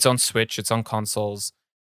 It's on Switch. It's on consoles.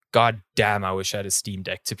 God damn, I wish I had a Steam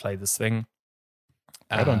Deck to play this thing.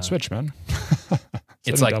 Right on Switch, man.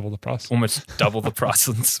 It's like double the price. Almost double the price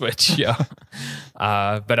on Switch, yeah.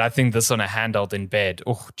 But I think this on a handheld in bed,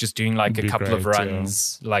 just doing like a couple of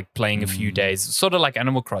runs, like playing a few days, sort of like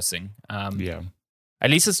Animal Crossing. At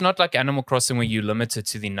least it's not like Animal Crossing where you limit it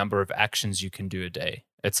to the number of actions you can do a day.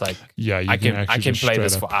 It's like, I can play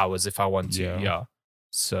this for hours if I want to. Yeah.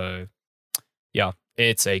 So, yeah,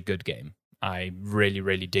 it's a good game. I'm really,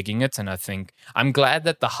 really digging it. And I think I'm glad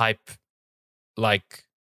that the hype, like,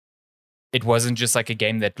 it wasn't just like a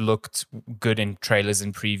game that looked good in trailers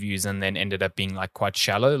and previews and then ended up being like quite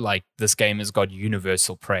shallow. Like, this game has got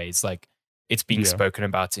universal praise. Like, it's being spoken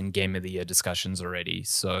about in Game of the Year discussions already.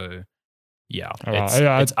 So, yeah,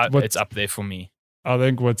 it's up there for me. I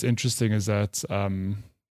think what's interesting is that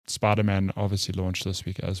Spider-Man obviously launched this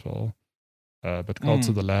week as well. But Cult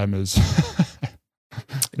of the Lamb is...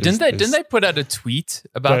 Didn't they put out a tweet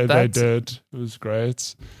about that? They did. It was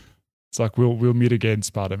great. It's like, we'll meet again,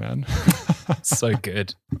 Spider-Man. So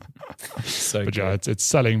good. But yeah, it's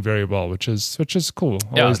selling very well, which is cool.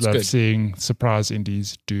 I always love seeing surprise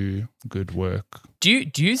indies do good work. Do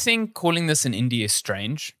you think calling this an indie is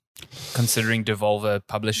strange, considering Devolver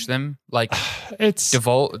published them? Like, it's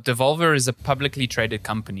Devolver is a publicly traded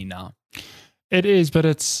company now. It is, but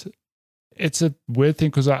it's a weird thing,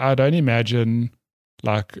 because I don't imagine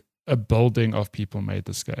like a building of people made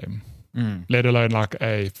this game. Let alone like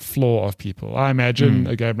a floor of people. I imagine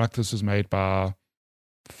a game like this was made by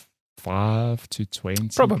 5 to 20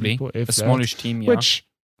 probably people, if a smallish team, which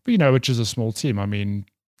is a small team. I mean,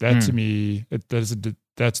 that to me,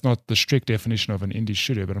 that's not the strict definition of an indie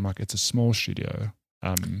studio, but I'm like, it's a small studio,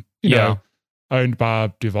 owned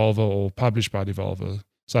by Devolver or published by Devolver.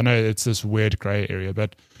 So I know it's this weird gray area,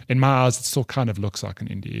 but in my eyes, it still kind of looks like an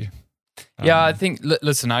indie. I think.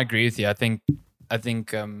 Listen, I agree with you. I think I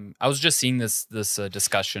think I was just seeing this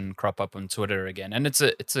discussion crop up on Twitter again, and it's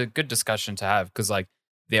a good discussion to have because like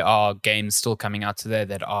there are games still coming out today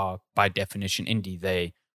that are by definition indie.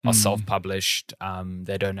 They are self-published.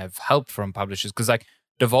 They don't have help from publishers because like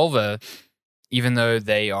Devolver, even though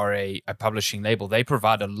they are a publishing label, they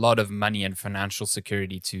provide a lot of money and financial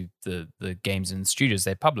security to the games and studios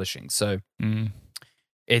they're publishing. So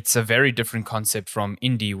it's a very different concept from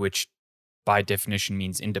indie, which by definition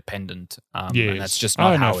means independent. And that's just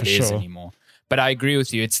not how it is anymore. But I agree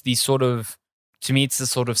with you. It's the sort of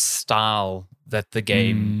style that the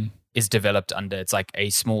game is developed under. It's like a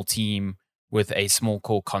small team with a small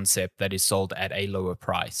core concept that is sold at a lower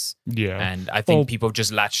price. Yeah. And I think people have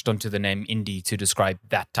just latched onto the name indie to describe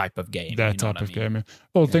that type of game. That type of game.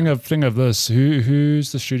 Well, think of this.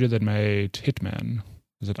 Who's the studio that made Hitman?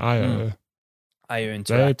 Is it IO? IO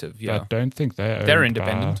Interactive, I don't think they're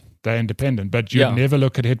independent. They're independent, but you'd never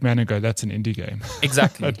look at Hitman and go, "That's an indie game."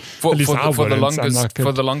 Exactly. for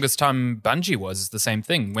the longest time, Bungie was the same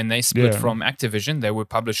thing. When they split from Activision, they were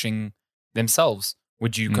publishing themselves.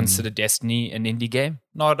 Would you consider Destiny an indie game?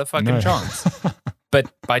 Not a fucking chance.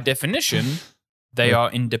 But by definition, they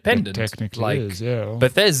are independent. It technically is, yeah.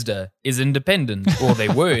 Bethesda is independent, or they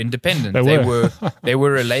were independent. They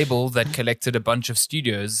were a label that collected a bunch of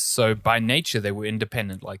studios, so by nature they were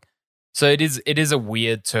independent. Like, so it is a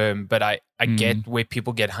weird term, but I get where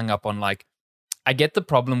people get hung up on. Like, I get the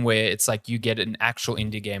problem where it's like you get an actual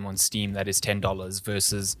indie game on Steam that is $10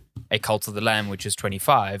 versus a Cult of the Lamb, which is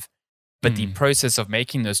 $25. But the process of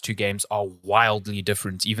making those two games are wildly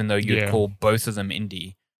different, even though you'd call both of them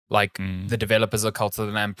indie. Like the developers of Cult of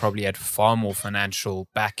the Lamb probably had far more financial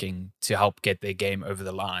backing to help get their game over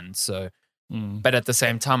the line. So, but at the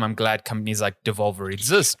same time, I'm glad companies like Devolver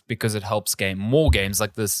exist because it helps more games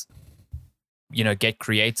like this, get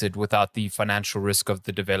created without the financial risk of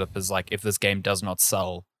the developers. Like if this game does not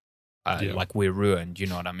sell, like we're ruined. You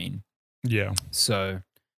know what I mean? Yeah. So,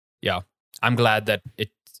 yeah, I'm glad that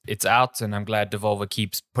it's out, and I'm glad Devolver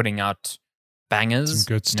keeps putting out bangers.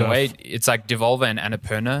 Some good stuff. In a way, it's like Devolver and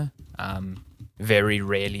Annapurna very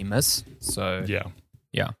rarely miss. So yeah.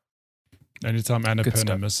 Anytime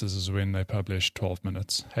Annapurna misses is when they publish 12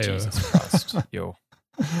 minutes. Hey, Jesus Christ, yo.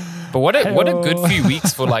 But what a good few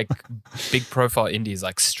weeks for like big profile indies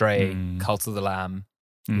like Stray, Cult of the Lamb.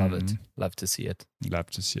 Love it. Love to see it. Love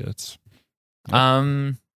to see it.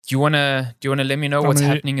 Do you wanna let me know what's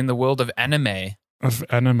happening in the world of anime? Of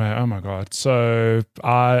anime, oh my god! So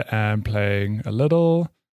I am playing a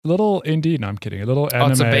little indie. No, I'm kidding. A little anime.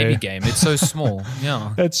 Oh, it's a baby game. It's so small.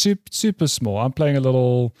 Yeah, it's super small. I'm playing a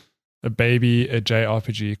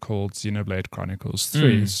JRPG called Xenoblade Chronicles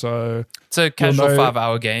 3. So it's a casual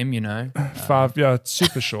 5-hour game. It's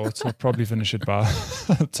super short. I'll probably finish it by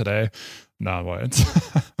today. No, I won't.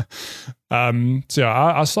 So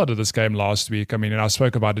yeah, I started this game last week. I mean, and I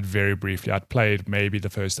spoke about it very briefly. I'd played maybe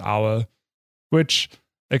the first hour. Which,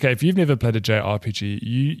 okay, if you've never played a JRPG,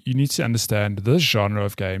 you need to understand this genre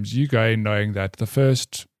of games. You go in knowing that the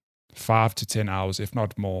first 5 to 10 hours, if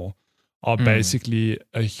not more, are basically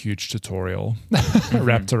a huge tutorial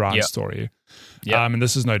wrapped around story. And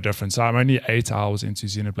this is no different. So I'm only 8 hours into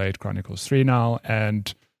Xenoblade Chronicles 3 now.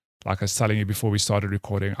 And like I was telling you before we started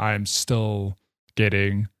recording, I am still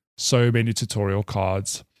getting so many tutorial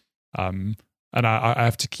cards. And I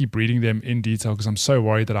have to keep reading them in detail because I'm so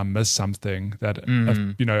worried that I miss something, that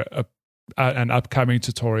an upcoming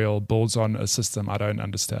tutorial builds on a system I don't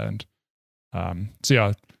understand. So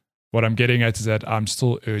yeah, what I'm getting at is that I'm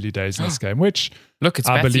still early days in this game, which look, it's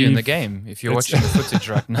Matthew in the game if you're watching the footage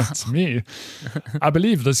right now. It's me. I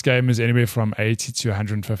believe this game is anywhere from 80 to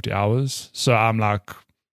 150 hours. So I'm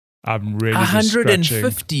really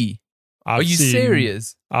 150? Are you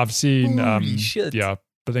serious? I've seen, holy shit. Yeah.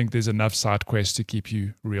 I think there's enough side quests to keep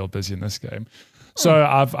you real busy in this game. So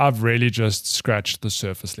I've really just scratched the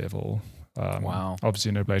surface level of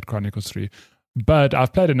Xenoblade Chronicles 3. But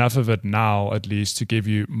I've played enough of it now, at least, to give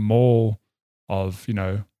you more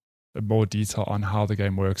detail on how the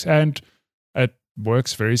game works. And it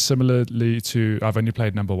works very similarly to, I've only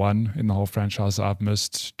played number 1 in the whole franchise. I've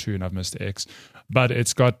missed 2 and I've missed X. But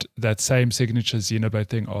it's got that same signature Xenoblade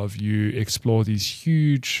thing of you explore these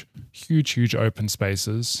huge open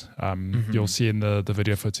spaces. You'll see in the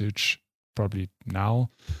video footage probably now.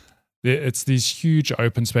 It's these huge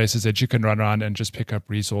open spaces that you can run around and just pick up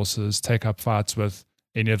resources, take up fights with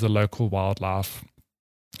any of the local wildlife.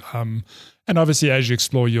 And obviously, as you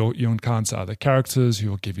explore, you'll encounter other characters who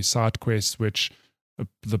will give you side quests, which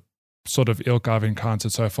the sort of ilk I've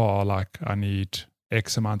encountered so far are like, I need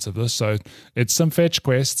X amounts of this. So it's some fetch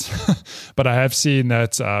quests, but I have seen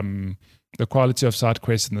that the quality of side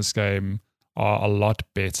quests in this game are a lot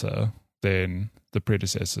better than the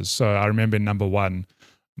predecessors. So I remember in number 1,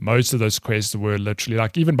 most of those quests were literally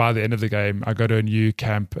like, even by the end of the game, I go to a new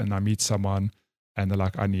camp and I meet someone and they're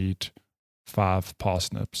like, I need 5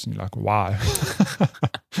 parsnips. And you're like, why?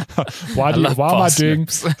 why am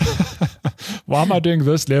I doing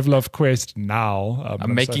this level of quest now?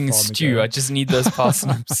 I'm making stew. I just need those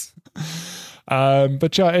parsnips.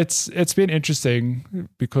 But yeah, it's been interesting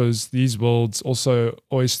because these worlds also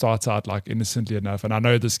always start out like innocently enough. And I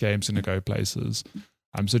know this game's going to go places.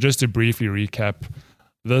 So just to briefly recap,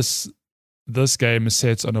 this game is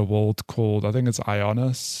set on a world called, I think it's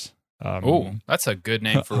Ionis. That's a good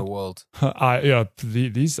name for a world. I've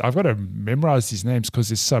got to memorize these names because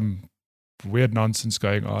there's some weird nonsense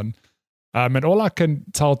going on. And all I can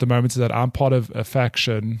tell at the moment is that I'm part of a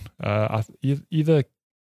faction, either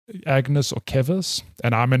Agnes or Kevis,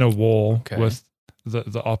 and I'm in a war with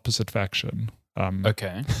the opposite faction.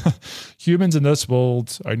 Humans in this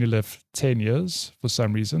world only live 10 years for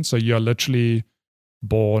some reason. So you're literally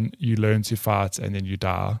born, you learn to fight, and then you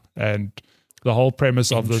die. And the whole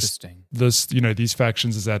premise of this, these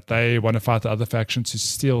factions is that they want to fight the other faction to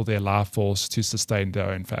steal their life force to sustain their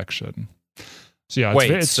own faction. So yeah,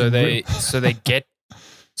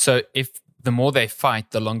 so if the more they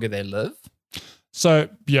fight, the longer they live. So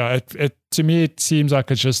yeah, it to me it seems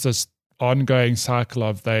like it's just this ongoing cycle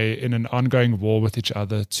of they in an ongoing war with each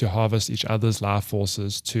other to harvest each other's life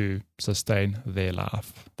forces to sustain their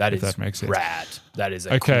life. That makes sense. Rad. That is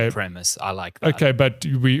a cool premise. I like that. Okay, but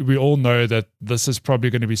we all know that this is probably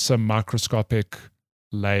going to be some microscopic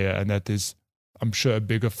layer, and that there's, I'm sure, a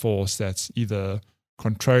bigger force that's either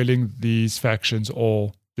controlling these factions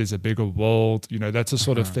or there's a bigger world. You know, that's the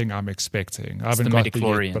sort of thing I'm expecting. I haven't got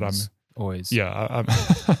there yet, but I'm always. Yeah,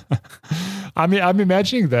 I'm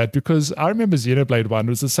imagining that because I remember Xenoblade 1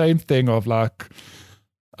 was the same thing of like,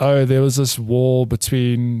 oh, there was this war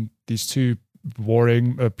between these two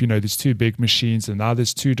warring, these two big machines, and now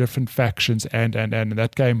there's two different factions, and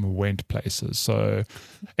that game went places. So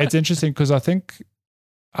it's interesting because I think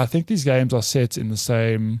these games are set in the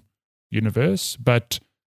same universe, but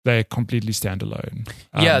they're completely standalone.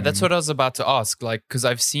 Yeah, that's what I was about to ask. Like, because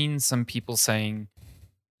I've seen some people saying,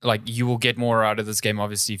 like, you will get more out of this game,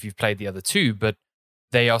 obviously, if you've played the other two, but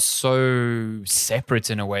they are so separate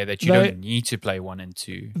in a way that you don't need to play 1 and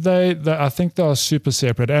 2. I think they are super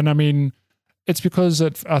separate. And I mean, it's because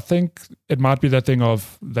I think it might be that thing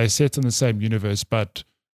of they set in the same universe, but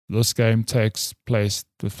this game takes place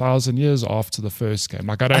 1,000 years after the first game.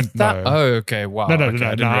 Like, I don't know. Oh, okay. Wow. No.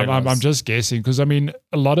 I'm just guessing because, I mean,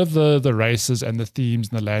 a lot of the races and the themes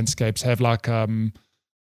and the landscapes have like, a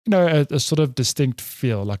sort of distinct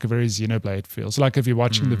feel, like a very Xenoblade feel. So like if you're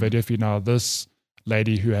watching the video feed now, this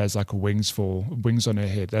lady who has like wings on her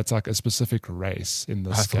head, that's like a specific race in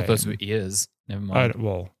this game. I thought those were ears. Never mind.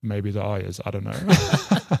 Well, maybe there are ears. I don't know.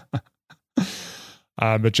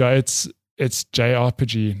 But yeah, it's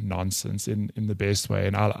JRPG nonsense in the best way.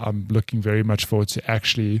 And I'm looking very much forward to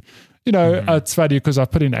actually, it's funny because I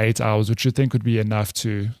put in 8 hours, which you think would be enough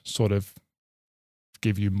to sort of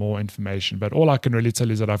give you more information, but all I can really tell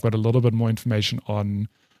is that I've got a little bit more information on,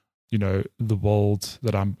 the world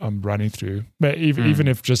that I'm running through, even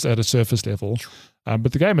if just at a surface level.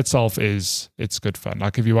 But the game itself it's good fun.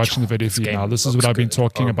 Like if you're watching the video feed now, this is what I've been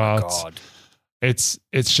talking about. God. It's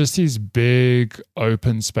just these big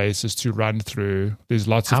open spaces to run through. There's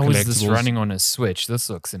lots of collectibles. How is this running on a Switch? This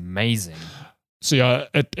looks amazing. So yeah,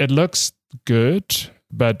 it looks good.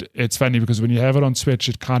 But it's funny because when you have it on Switch,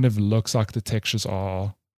 it kind of looks like the textures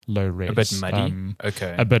are low res. A bit muddy?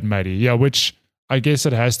 Okay. A bit muddy, yeah, which I guess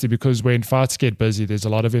it has to because when fights get busy, there's a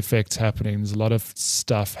lot of effects happening. There's a lot of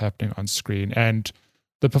stuff happening on screen. And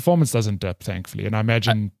the performance doesn't dip, thankfully. And I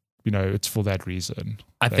imagine, it's for that reason.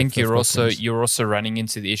 I think you're also running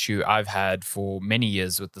into the issue I've had for many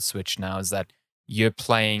years with the Switch now is that you're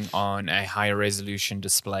playing on a higher resolution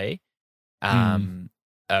display.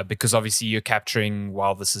 Because obviously you're capturing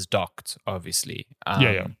while this is docked, obviously.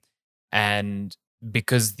 And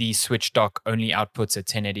because the Switch dock only outputs at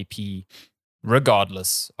 1080p,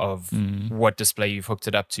 regardless of what display you've hooked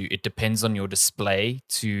it up to, it depends on your display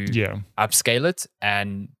to upscale it.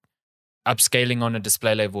 And upscaling on a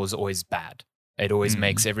display level is always bad. It always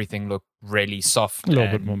makes everything look really soft. A little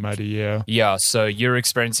bit more muddy, yeah. Yeah, so you're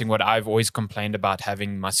experiencing what I've always complained about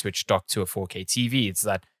having my Switch docked to a 4K TV. It's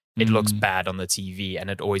that it looks bad on the TV and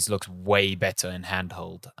it always looks way better in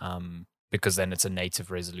handheld because then it's a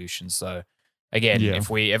native resolution. So again, if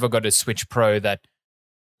we ever got a Switch Pro that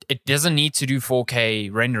it doesn't need to do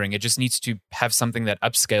 4K rendering, it just needs to have something that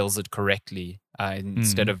upscales it correctly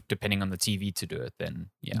instead of depending on the TV to do it, then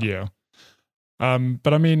yeah.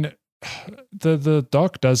 But I mean, the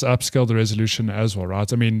dock does upscale the resolution as well,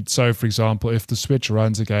 right? I mean, so for example, if the Switch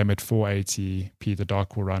runs a game at 480p, the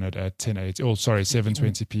dock will run it at 1080. Oh, sorry,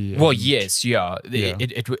 720p. Well, yes, yeah.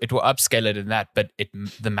 It will upscale it in that, but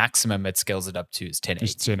the maximum it scales it up to is 1080.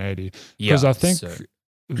 It's 1080. Because I think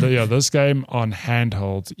this game on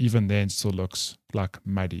handheld even then still looks like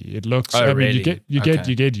muddy. It looks. Really? you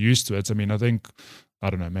get used to it. I mean, I think. I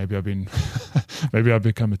don't know. Maybe I've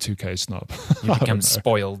become a 2K snob. You become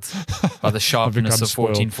spoiled by the sharpness of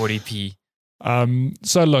 1440p.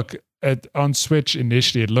 So look, on Switch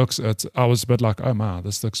initially, I was a bit like, oh man,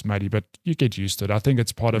 this looks muddy, but you get used to it. I think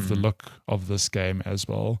it's part of the look of this game as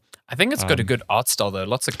well. I think it's got a good art style though.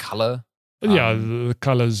 Lots of color. Yeah, the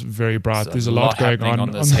color's very bright. There's a lot going on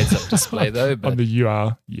this heads-up display, though. But on the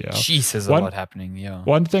UI, yeah. Jeez, there's a lot happening, yeah.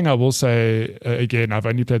 One thing I will say, again, I've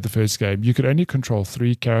only played the first game. You could only control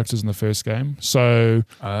 3 characters in the first game. So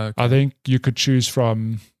I think you could choose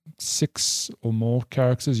from 6 or more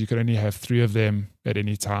characters. You could only have 3 of them at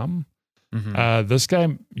any time. Mm-hmm. This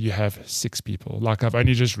game, you have 6 people. Like I've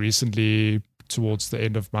only just recently... towards the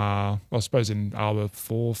end of I suppose in hour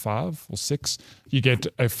 4, 5, or 6, you get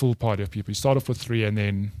a full party of people. You start off with 3, and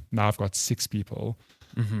then now I've got 6 people.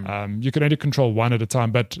 Mm-hmm. You can only control 1 at a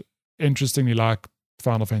time, but interestingly, like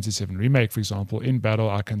Final Fantasy VII Remake, for example, in battle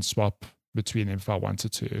I can swap between them if I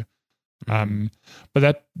wanted to. Mm-hmm.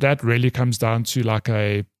 But that really comes down to like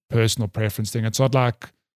a personal preference thing. It's not like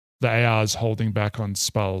the AI is holding back on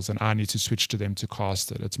spells and I need to switch to them to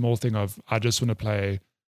cast it. It's more a thing of I just want to play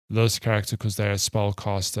this character because they're a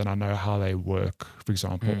spellcaster and I know how they work, for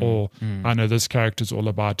example. I know this character is all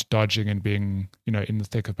about dodging and being, in the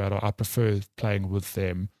thick of battle. I prefer playing with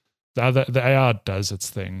them. The AI does its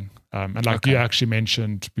thing. And like you actually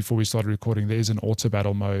mentioned before we started recording, there is an auto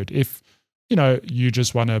battle mode. If, you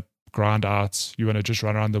just want to grind out, you want to just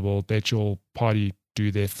run around the world, let your party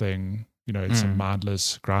do their thing, it's a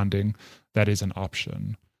mindless grinding, that is an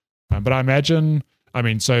option. But I imagine,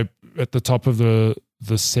 so at the top of the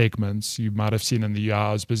segments you might have seen in the UI,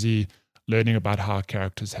 I was busy learning about how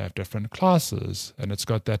characters have different classes, and it's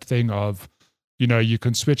got that thing of, you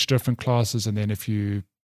can switch different classes, and then if you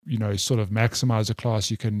sort of maximize a class,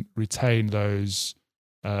 you can retain those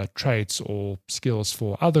traits or skills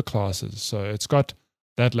for other classes. So it's got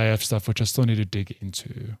that layer of stuff which I still need to dig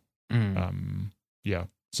into.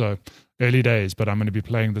 So early days, but I'm going to be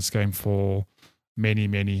playing this game for many,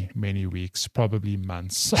 many, many weeks, probably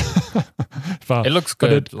months. It looks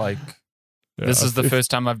good. This is the first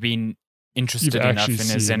time I've been interested enough in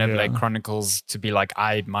Xenoblade Chronicles to be like,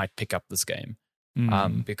 I might pick up this game.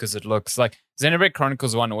 Because it looks like Xenoblade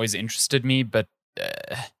Chronicles 1 always interested me, but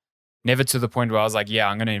never to the point where I was like, yeah,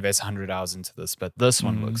 I'm going to invest 100 hours into this. But this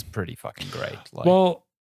one looks pretty fucking great.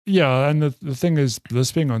 Yeah, and the thing is,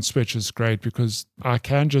 this being on Switch is great because I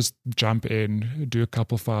can just jump in, do a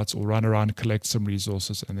couple fights, or run around, collect some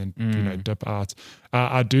resources, and then dip out.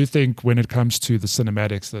 I do think when it comes to the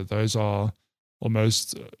cinematics, that those are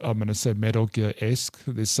almost, I'm going to say, Metal Gear-esque.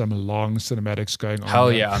 There's some long cinematics going on.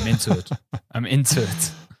 Hell yeah, I'm into it. I'm into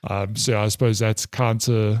it. So I suppose that's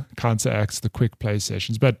counteracts the quick play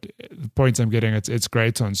sessions. But the point I'm getting, it's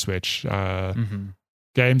great on Switch.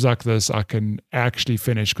 Games like this I can actually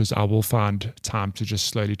finish because I will find time to just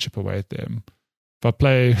slowly chip away at them. If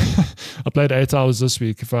I played 8 hours this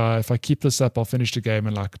week. If I keep this up, I'll finish the game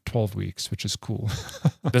in like 12 weeks, which is cool.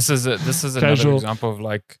 This is another example of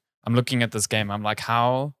like, I'm looking at this game. I'm like,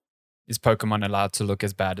 how is Pokemon allowed to look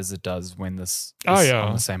as bad as it does when this is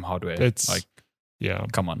on the same hardware? It's like,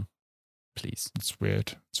 come on, please. It's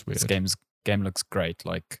weird. This game looks great.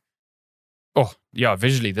 Like, oh yeah,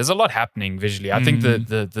 visually, there's a lot happening visually. I think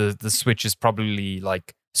the Switch is probably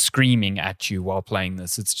like screaming at you while playing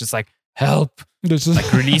this. It's just like, help,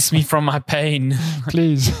 like release me from my pain,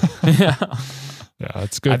 please. Yeah,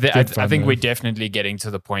 it's good. I think we're definitely getting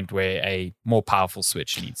to the point where a more powerful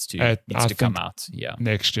Switch needs to come out. Yeah,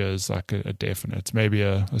 next year is like a definite, maybe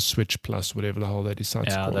a Switch Plus, whatever the hell they decide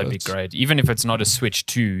to call it. Yeah, that'd be great. Even if it's not a Switch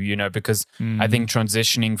 2, because I think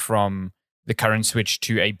transitioning from the current Switch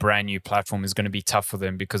to a brand new platform is going to be tough for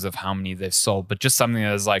them because of how many they've sold. But just something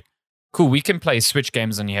that's like, cool, we can play Switch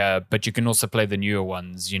games on here, but you can also play the newer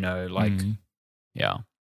ones, yeah,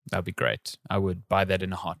 that'd be great. I would buy that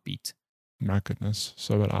in a heartbeat. My goodness,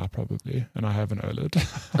 so would I probably, and I have an OLED.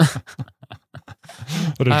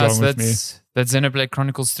 What is wrong with me? That's Xenoblade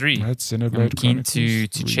Chronicles 3. That's Xenoblade I'm keen to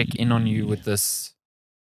check in on you with this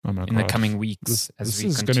in the coming weeks. This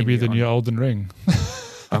is going to be the new Elden Ring.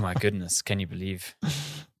 Oh my goodness, can you believe?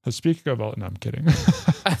 Speaking of Elden, I'm kidding.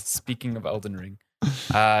 Speaking of Elden Ring.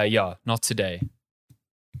 Not today.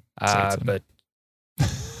 But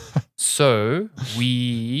So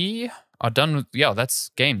we are done with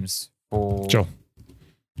that's games for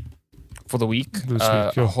the week. We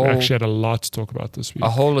actually had a lot to talk about this week.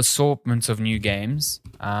 A whole assortment of new games.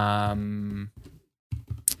 Do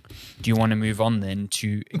you want to move on then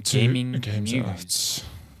to gaming games news?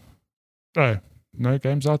 Oh, no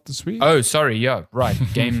games out this week? Oh, sorry. Yeah, right.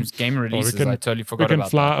 Game releases. I totally forgot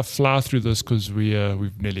about that. We can fly through this because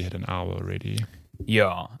we've nearly hit an hour already.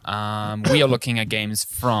 Yeah. We are looking at games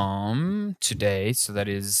from today. So that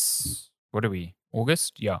is, what are we?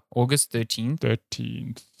 August? Yeah. August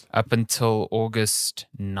 13th. Up until August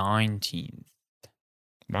 19th.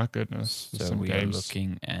 My goodness. So we are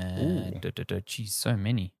looking at, geez, so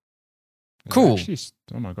many. Cool. Actually,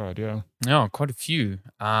 oh my God, yeah. Oh, quite a few.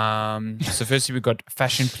 So firstly, we've got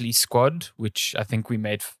Fashion Police Squad, which I think we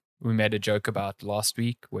made a joke about last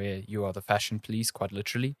week, where you are the fashion police, quite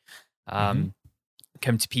literally.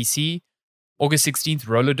 Came to PC. August 16th,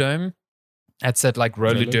 Roller Dome. That's that like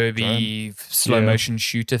roller derby slow motion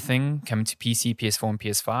shooter thing. Coming to PC, PS4, and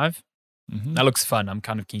PS5. That looks fun. I'm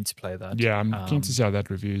kind of keen to play that. Yeah, I'm keen to see how that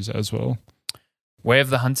reviews as well. Way of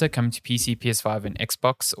the Hunter coming to PC, PS5, and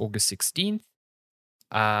Xbox August 16th.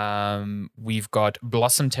 We've got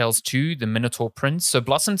Blossom Tales 2, The Minotaur Prince. So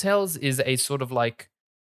Blossom Tales is a sort of like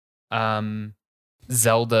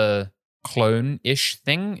Zelda clone-ish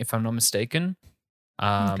thing, if I'm not mistaken.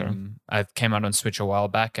 It came out on Switch a while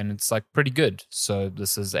back, and it's like pretty good. So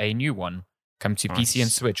this is a new one. Come to PC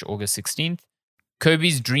and Switch August 16th.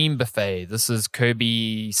 Kirby's Dream Buffet. This is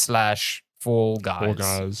Kirby / Fall Guys. Fall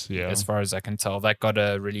Guys, yeah. As far as I can tell. That got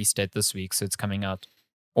a release date this week, so it's coming out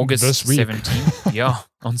August 17th. Yeah,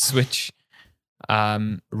 on Switch.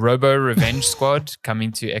 Robo Revenge Squad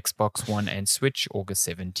coming to Xbox One and Switch August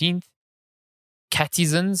 17th.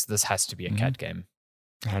 Catizens. This has to be a cat game.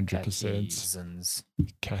 100%.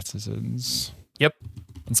 Catizens. Yep.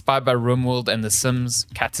 Inspired by RimWorld and The Sims,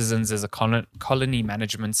 Catizens is a colony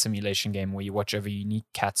management simulation game where you watch over unique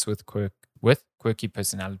cats with quirky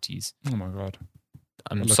personalities. Oh my God.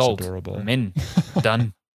 I'm sold. Adorable. I'm in.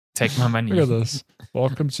 Done. Take my money. Look at this.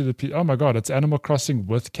 Welcome to the... Oh my God, it's Animal Crossing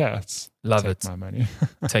with cats. Love it. Take my money.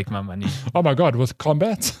 Take my money. Oh my God, with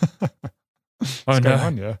combat? Oh no.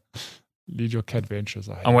 On, yeah. Lead your cat ventures.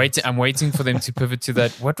 I'm waiting for them to pivot to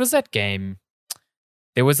that. What was that game?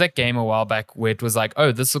 There was that game a while back where it was like,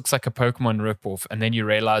 oh, this looks like a Pokemon ripoff. And then you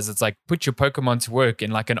realize it's like, put your Pokemon to work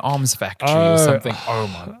in like an arms factory or something. Oh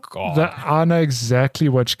my God. I know exactly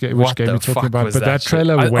which game you're talking about. But that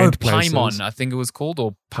trailer went places. Paimon, I think it was called.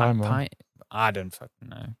 Or Paimon. I don't fucking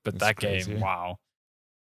know. But that's that crazy. Game, wow.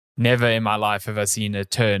 Never in my life have I seen a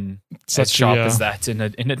turn as sharp as that in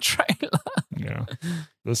a trailer. Yeah.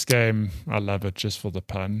 This game, I love it just for the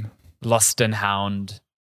pun. Lost and Hound.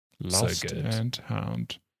 Lost so good. And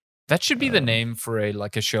Hound. That should be the name for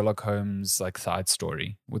a Sherlock Holmes like side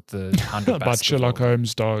story with the Hound of Baskerville. About Sherlock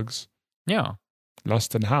Holmes dogs. Yeah.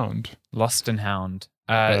 Lost and Hound. Lost and Hound.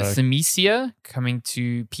 Thymesia coming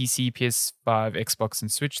to PC, PS5, Xbox,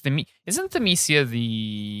 and Switch. Isn't Thymesia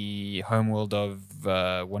the homeworld of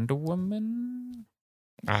Wonder Woman?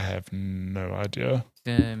 I have no idea.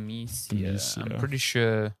 Thymesia. I'm pretty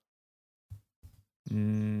sure.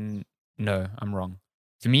 No, I'm wrong.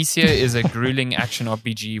 Thymesia is a grueling action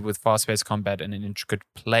RPG with fast-paced combat and an intricate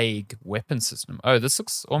plague weapon system. Oh, this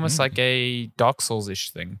looks almost like a Dark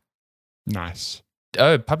Souls-ish thing. Nice.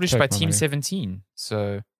 Oh, published by Team 17.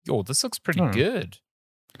 So, this looks pretty good.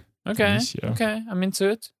 Okay, okay, I'm into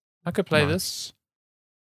it. I could play this.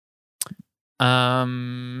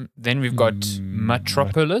 Then we've got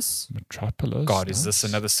Metropolis. Metropolis. God, is this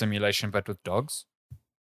another simulation but with dogs?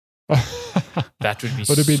 That would be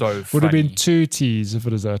so funny. Would have been 2 T's if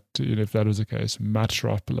it is that. If that was the case,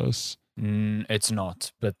 Metropolis. It's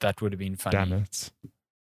not, but that would have been funny. Damn it.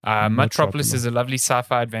 Metropolis is a lovely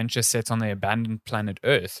sci-fi adventure set on the abandoned planet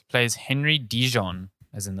Earth. Plays Henry Dijon,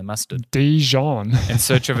 as in the mustard. Dijon. In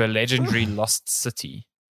search of a legendary lost city.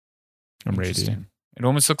 I'm ready. It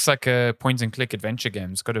almost looks like a point-and-click adventure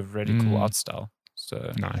game. It's got a really cool art style.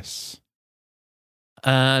 So nice.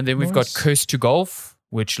 Then we've got Curse to Golf,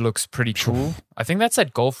 which looks pretty cool. I think that's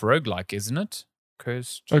that golf roguelike, isn't it?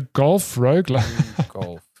 A golf roguelike?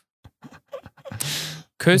 Golf.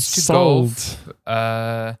 Curse to Golf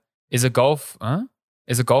is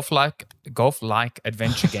a golf-like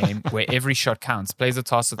adventure game where every shot counts. Plays a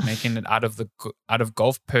task with making it out of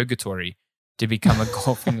golf purgatory to become a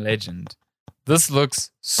golfing legend. This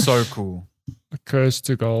looks so cool. Curse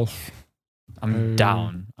to Golf. I'm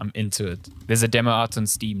down. I'm into it. There's a demo out on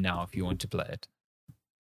Steam now if you want to play it.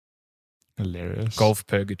 Hilarious. Golf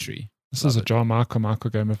Purgatory. This is a John Michael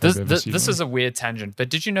game if I've ever seen This one. is a weird tangent, but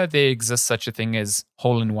did you know there exists such a thing as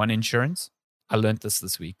hole-in-one insurance? I learned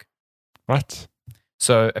this week. What?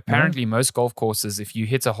 So apparently most golf courses, if you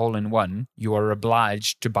hit a hole-in-one, you are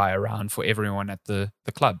obliged to buy a round for everyone at the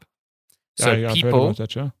club. So people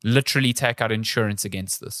literally take out insurance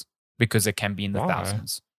against this because it can be in the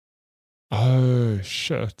thousands. Oh,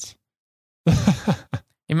 shit.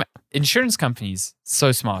 Insurance companies,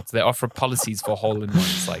 so smart. They offer policies for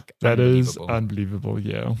hole-in-ones. Like, that is unbelievable,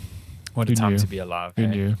 yeah. What a time to be alive. Who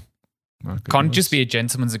knew? Can't just be a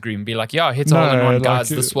gentleman's agreement. Be like, yeah, hit a hole-in-one, like, guys.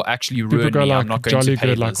 This will actually ruin me. I'm not going to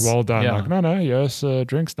pay this. Like, well done. Yeah. Like, no, yes,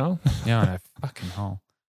 drinks now. Yeah, no, fucking hell.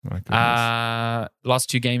 Last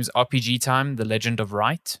two games, RPG Time, The Legend of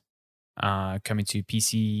Wright, coming to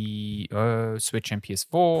PC, Switch, and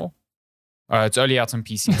PS4. It's only out on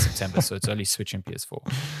PC in September, so it's only Switch and PS4.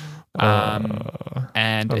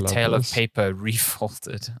 And A Tale of Paper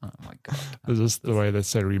Refolded. Oh my god! Is this the way they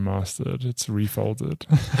say remastered? It's refolded.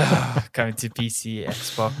 Coming to PC,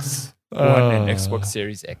 Xbox One, and Xbox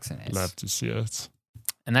Series X and S. Love to see it.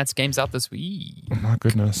 And that's games out this week. Oh my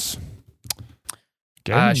goodness!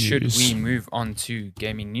 Should we move on to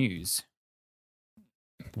gaming news?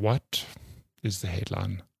 What is the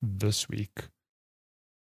headline this week?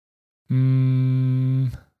 What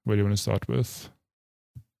do you want to start with?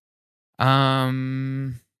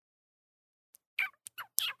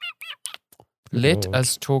 Let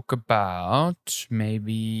us talk about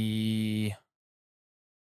maybe.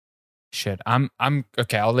 Shit, I'm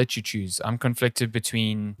okay. I'll let you choose. I'm conflicted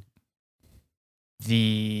between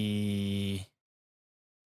the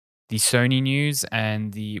Sony news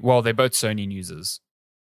and they're both Sony newses.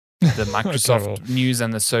 The Microsoft news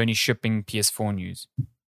and the Sony shipping PS4 news.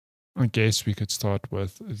 I guess we could start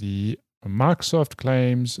with the Microsoft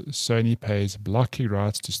claims Sony pays blocking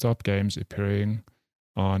rights to stop games appearing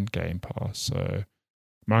on Game Pass. So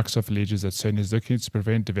Microsoft alleges that Sony is looking to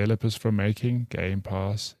prevent developers from making Game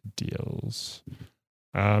Pass deals.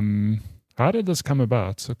 How did this come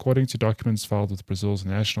about? According to documents filed with Brazil's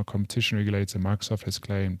national competition regulator, Microsoft has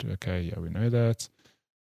claimed, we know that.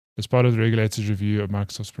 As part of the regulator's review of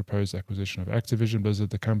Microsoft's proposed acquisition of Activision Blizzard,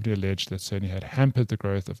 the company alleged that Sony had hampered the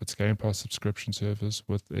growth of its Game Pass subscription service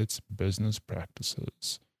with its business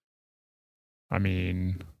practices. I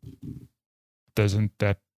mean, doesn't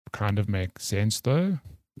that kind of make sense though?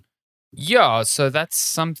 Yeah, so that's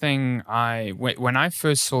something when I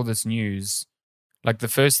first saw this news, like the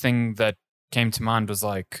first thing that came to mind was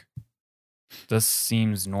like, this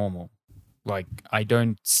seems normal. Like, I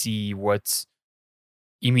don't see what's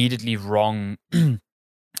immediately wrong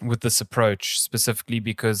with this approach, specifically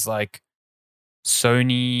because like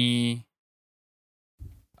Sony,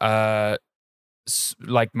 like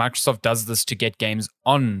Microsoft does this to get games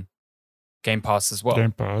on Game Pass as well.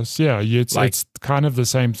 Game Pass, yeah, it's kind of the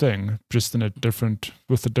same thing, just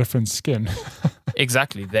with a different skin.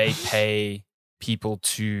 Exactly, they pay people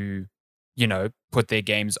to, put their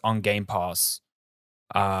games on Game Pass.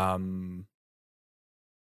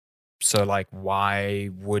 So, like, why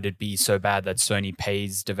would it be so bad that Sony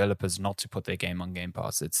pays developers not to put their game on Game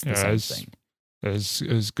Pass? It's the same thing.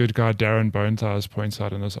 As good guy Darren Bonethies points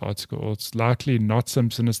out in this article, it's likely not some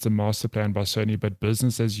sinister master plan by Sony, but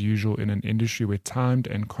business as usual in an industry where timed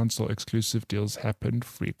and console exclusive deals happen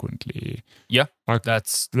frequently. Yeah, like,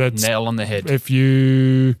 that's nail on the head. If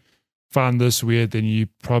you find this weird, then you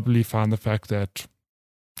probably find the fact that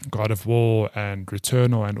God of War and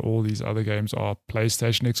Returnal and all these other games are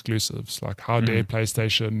PlayStation exclusives. Like, how dare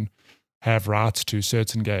PlayStation have rights to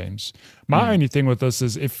certain games? My only thing with this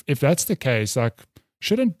is if that's the case, like,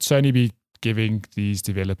 shouldn't Sony be giving these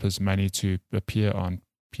developers money to appear on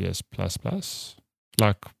PS Plus?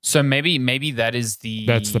 Like, so maybe that's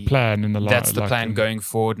the plan in the that's the plan going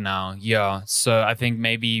forward now. Yeah. So I think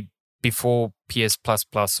maybe before PS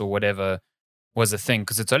Plus or whatever was a thing,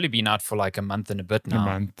 because it's only been out for like a month and a bit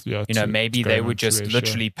now. Maybe they were just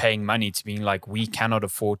literally paying money to being like, we cannot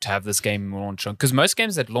afford to have this game launch on, because most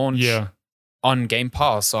games that launch on Game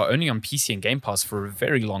Pass are only on PC and Game Pass for a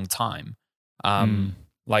very long time.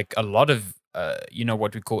 Like a lot of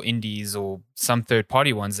what we call indies or some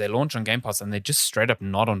third-party ones, they launch on Game Pass and they're just straight up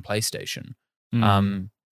not on PlayStation.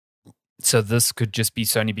 So this could just be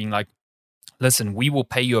Sony being like, listen, we will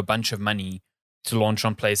pay you a bunch of money to launch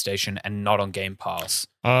on PlayStation and not on Game Pass.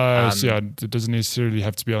 It doesn't necessarily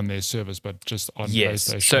have to be on their service, but just on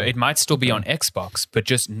PlayStation. So it might still be on Xbox, but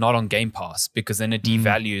just not on Game Pass, because then it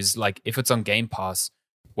devalues. Like, if it's on Game Pass,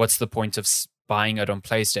 what's the point of buying it on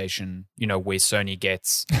PlayStation, where Sony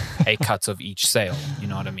gets a cut of each sale? You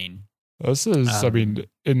know what I mean? This is,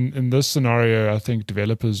 in this scenario, I think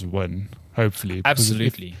developers win, hopefully.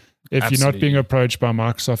 Absolutely. If you're not being approached by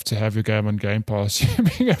Microsoft to have your game on Game Pass, you're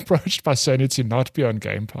being approached by Sony to not be on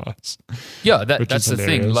Game Pass. Yeah, that's the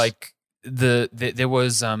thing. Like there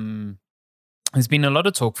was there's been a lot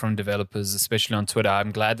of talk from developers, especially on Twitter.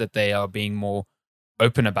 I'm glad that they are being more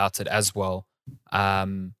open about it as well.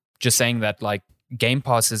 Just saying that like Game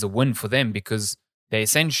Pass is a win for them because they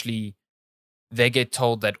get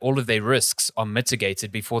told that all of their risks are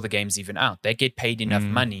mitigated before the game's even out. They get paid enough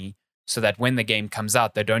money so that when the game comes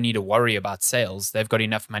out, they don't need to worry about sales. They've got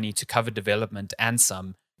enough money to cover development and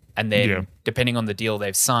some. And then depending on the deal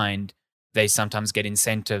they've signed, they sometimes get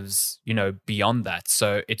incentives, beyond that.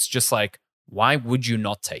 So it's just like, why would you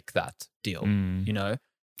not take that deal?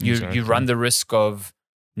 You run the risk of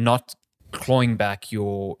not clawing back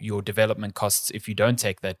your development costs if you don't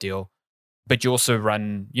take that deal. But you also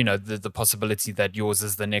run, the possibility that yours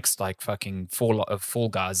is the next like fucking Fall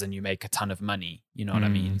Guys and you make a ton of money. You know what I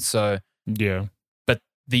mean? So yeah. But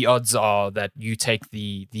the odds are that you take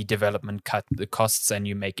the development cut, the costs, and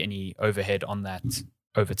you make any overhead on that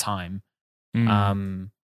over time.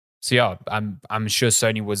 So yeah, I'm sure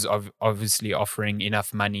Sony was obviously offering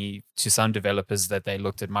enough money to some developers that they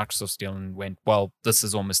looked at Microsoft's deal and went, well, this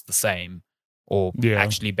is almost the same. Or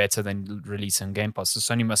actually better than releasing Game Pass. So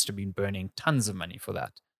Sony must have been burning tons of money for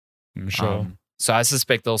that. I'm sure. So I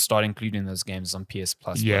suspect they'll start including those games on PS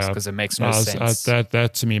Plus because it makes no sense.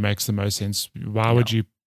 That to me makes the most sense. Why would you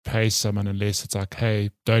pay someone unless it's like,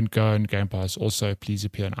 hey, don't go on Game Pass. Also, please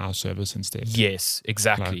appear on our service instead. Yes,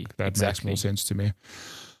 exactly. That makes more sense to me.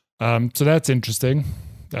 So that's interesting.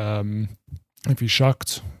 If you're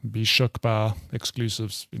shocked, be shook by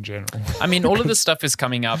exclusives in general. I mean, all of this stuff is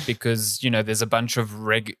coming up because, there's a bunch of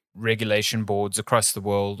regulation boards across the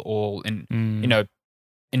world all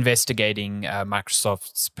investigating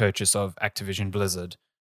Microsoft's purchase of Activision Blizzard.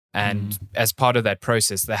 And as part of that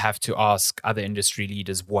process, they have to ask other industry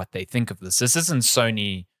leaders what they think of this. This isn't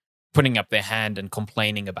Sony putting up their hand and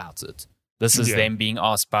complaining about it. This is them being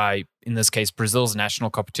asked by, in this case, Brazil's national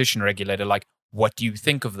competition regulator, like, what do you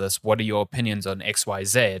think of this? What are your opinions on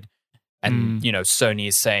XYZ? And, Sony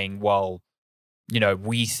is saying, well,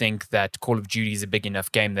 we think that Call of Duty is a big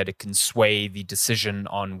enough game that it can sway the decision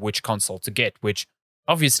on which console to get, which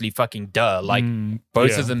obviously fucking duh. Like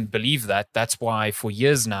both of them believe that. That's why for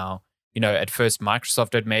years now, at first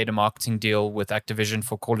Microsoft had made a marketing deal with Activision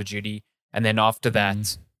for Call of Duty. And then after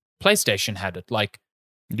that, PlayStation had it. Like,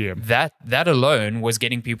 that alone was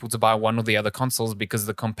getting people to buy one or the other consoles because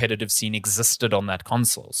the competitive scene existed on that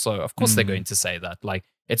console. So of course they're going to say that. Like,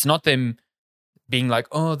 it's not them being like,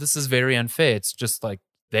 oh, this is very unfair. It's just like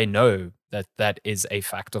they know that is a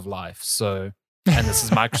fact of life. So, and this is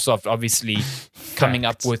Microsoft obviously coming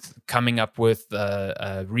up with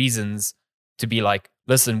reasons to be like,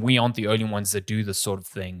 listen, we aren't the only ones that do this sort of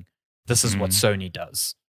thing. This is what Sony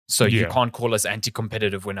does. So you can't call us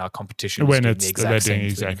anti-competitive when our competition is doing the exact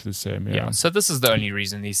same thing. The same. Yeah. So this is the only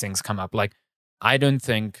reason these things come up. Like, I don't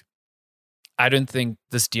think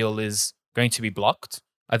this deal is going to be blocked.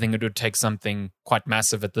 I think it would take something quite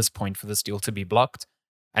massive at this point for this deal to be blocked.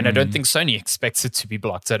 And I don't think Sony expects it to be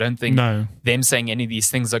blocked. I don't think them saying any of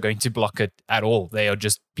these things are going to block it at all. They are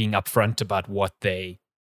just being upfront about what they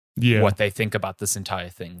think about this entire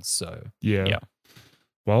thing. So yeah.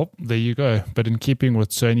 Well, there you go. But in keeping with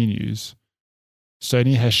Sony news,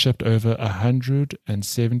 Sony has shipped over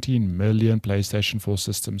 117 million PlayStation 4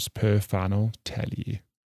 systems per final tally.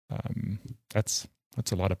 That's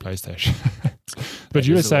a lot of PlayStation. But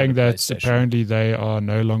you were saying that apparently they are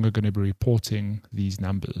no longer going to be reporting these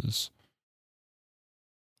numbers.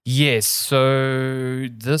 Yes, so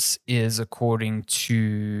this is according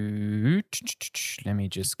to... Let me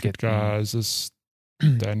just get... Guys, this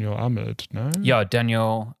Daniel Ahmed, no? Yeah,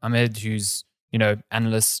 Daniel Ahmed, who's,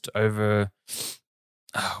 analyst over...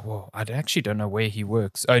 I actually don't know where he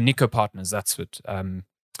works. Oh, Nico Partners, that's what...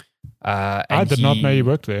 I did not know he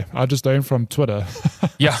worked there. I just know him from Twitter.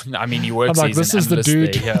 Yeah, I mean, he works. I'm like, this is the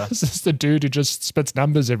dude. There, yeah. This is the dude who just spits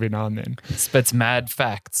numbers every now and then. Spits mad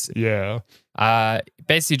facts. Yeah.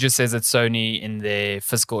 Basically, just says that Sony in their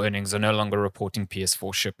fiscal earnings are no longer reporting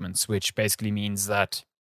PS4 shipments, which basically means that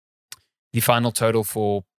the final total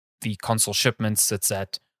for the console shipments sits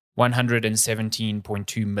at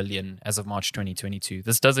 117.2 million as of March 2022.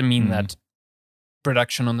 This doesn't mean that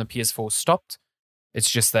production on the PS4 stopped. It's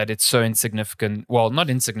just that it's so insignificant. Well, not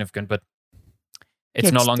insignificant, but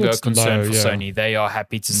it's no longer a concern for Sony. They are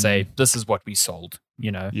happy to say, this is what we sold,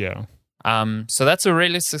 Yeah. So that's a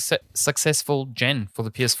really successful gen for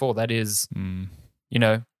the PS4. That is,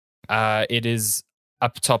 it is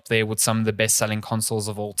up top there with some of the best-selling consoles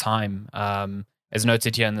of all time. As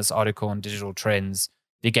noted here in this article on Digital Trends,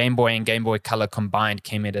 the Game Boy and Game Boy Color combined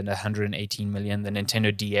came in at 118 million. The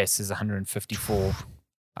Nintendo DS is 154.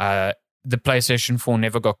 The PlayStation 4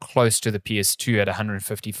 never got close to the PS2 at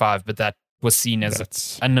 155, but that was seen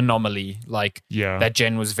as an anomaly. Like, that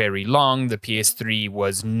gen was very long. The PS3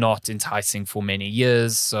 was not enticing for many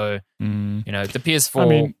years. So, you know, the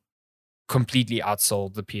PS4 completely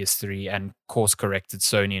outsold the PS3 and course-corrected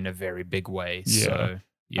Sony in a very big way. Yeah. So,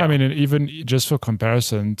 yeah. I mean, and even just for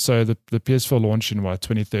comparison, so the PS4 launched in what,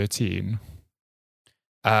 2013?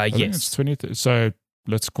 Yes. It's so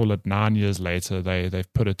let's call it 9 years later,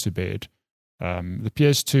 they've put it to bed. The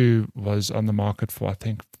PS2 was on the market for, I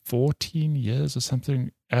think, 14 years or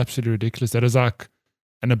something absolutely ridiculous. That is like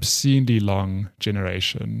an obscenely long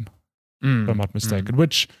generation, if I'm not mistaken,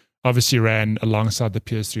 which obviously ran alongside the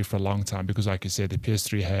PS3 for a long time because, like you said, the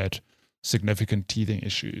PS3 had significant teething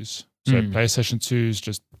issues. So PlayStation 2's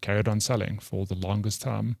just carried on selling for the longest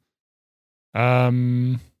time.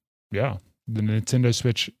 Yeah. The Nintendo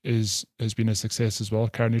Switch has been a success as well,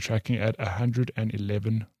 currently tracking at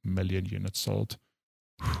 111 million units sold.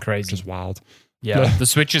 Crazy. Which is wild. Yeah, the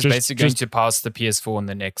Switch is basically going to pass the PS4 in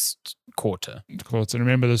the next quarter. And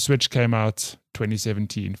remember, the Switch came out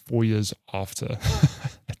 2017, 4 years after.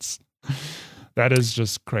 That is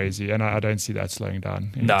just crazy, and I don't see that slowing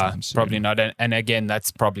down. Nah, probably not. And again,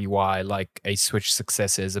 that's probably why like a Switch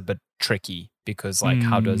successor is a bit tricky because like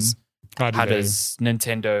how does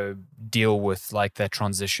Nintendo deal with like that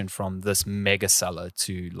transition from this mega seller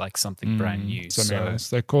to like something brand new? Something else.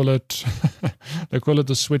 They call it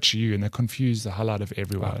the Switch U, and they confuse the hell out of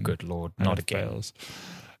everyone. Oh, good Lord, not again. Fails.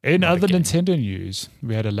 In other Nintendo news,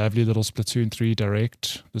 we had a lovely little Splatoon 3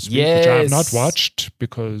 Direct this week, which I have not watched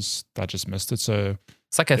because I just missed it. So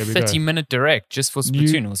it's like a 30-minute Direct just for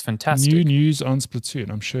Splatoon. It was fantastic. New news on Splatoon.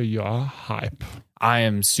 I'm sure you are hype. I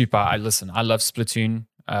am super. I love Splatoon.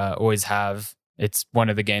 Always have. It's one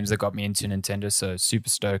of the games that got me into Nintendo, so super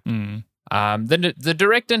stoked. The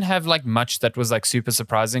Direct didn't have like much that was like super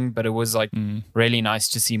surprising, but it was like really nice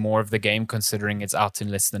to see more of the game considering it's out in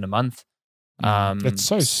less than a month. It's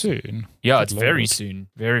so soon. Yeah, it's very soon.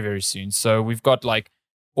 Very, very soon. So we've got like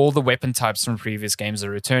all the weapon types from previous games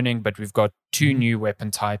are returning, but we've got two new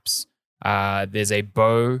weapon types. There's a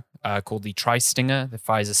bow called the Tri-Stinger that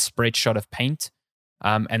fires a spread shot of paint.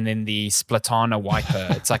 And then the Splatana Wiper.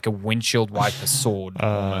 It's like a windshield wiper sword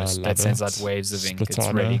almost that sends out waves of ink. Splatana.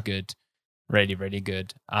 It's really good. Really, really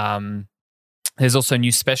good. There's also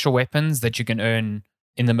new special weapons that you can earn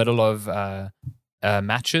in the middle of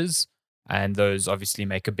matches. And those obviously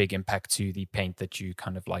make a big impact to the paint that you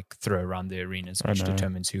kind of like throw around the arenas, which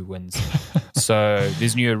determines who wins. So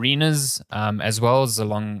there's new arenas as well as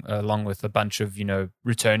along with a bunch of,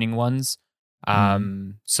 returning ones.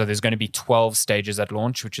 So there's going to be 12 stages at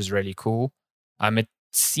launch, which is really cool. It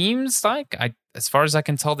seems like, as far as I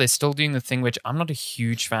can tell, they're still doing the thing which I'm not a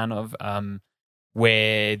huge fan of,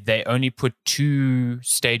 where they only put 2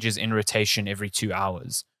 stages in rotation every 2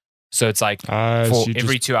 hours. So it's like for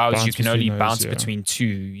every 2 hours, you can only bounce between 2.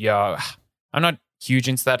 Yeah, I'm not huge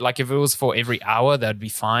into that. Like if it was for every hour, that'd be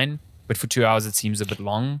fine. But for 2 hours, it seems a bit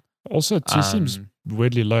long. Also, 2 seems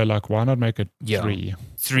weirdly low. Like, why not make it 3?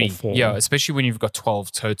 3, 4? Yeah, especially when you've got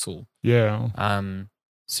 12 total. Yeah.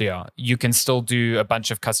 So yeah, you can still do a bunch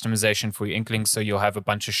of customization for your Inklings. So you'll have a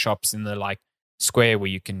bunch of shops in the like square where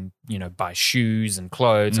you can, buy shoes and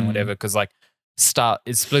clothes and whatever. Because like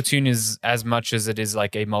Splatoon is, as much as it is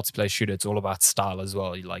like a multiplayer shooter, it's all about style as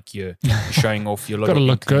well. You're showing off your little. Got to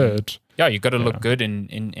look good. Yeah, you got to look good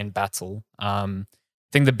in battle. I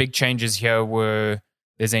think the big changes here were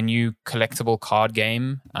there's a new collectible card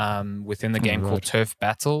game within the game called Turf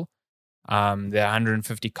Battle. There are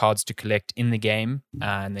 150 cards to collect in the game,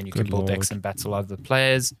 and then you can build decks and battle other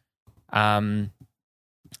players. And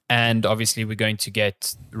obviously, we're going to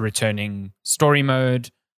get returning story mode.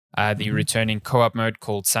 The returning co-op mode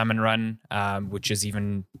called Salmon Run, which is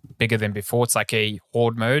even bigger than before. It's like a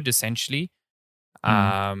horde mode, essentially.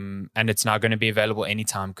 And it's now going to be available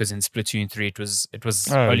anytime because in Splatoon 3, it was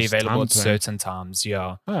only available at certain times.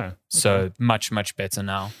 Yeah. Okay. So much, much better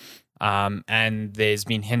now. And there's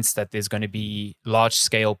been hints that there's going to be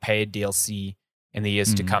large-scale paid DLC in the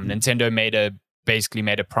years to come. Nintendo basically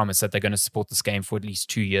made a promise that they're going to support this game for at least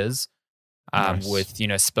 2 years. With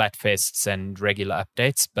Splatfests and regular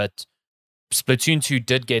updates, but Splatoon 2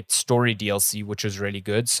 did get story DLC, which was really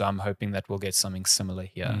good. So I'm hoping that we'll get something similar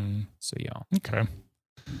here. So yeah, okay.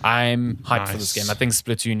 I'm hyped for this game. I think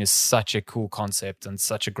Splatoon is such a cool concept and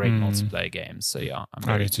such a great multiplayer game. So yeah,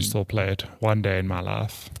 I need to still play it one day in my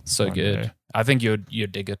life. So good. I think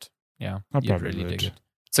you'd dig it. Yeah, I probably really dig it.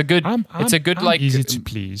 It's a good. I'm like easy to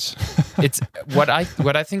please. It's what I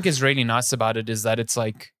think is really nice about it is that it's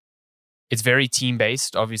like it's very team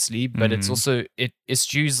based, obviously, but it's also it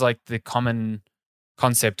eschews like the common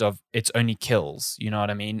concept of it's only kills. You know what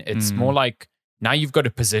I mean? It's more like now you've got to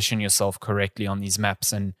position yourself correctly on these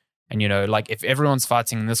maps, and you know, like if everyone's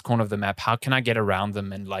fighting in this corner of the map, how can I get around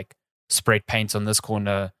them and like spread paint on this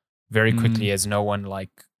corner very quickly as no one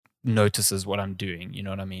like notices what I'm doing? You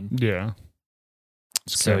know what I mean? Yeah.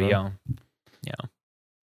 So yeah.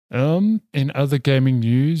 In other gaming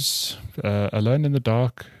news, Alone in the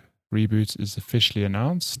Dark reboot is officially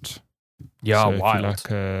announced. Yeah, so wild.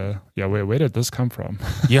 Where did this come from?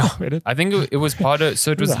 Yeah, I think it was part of.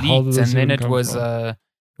 So it was leaked, and then it was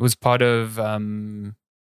part of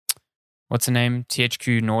what's the name?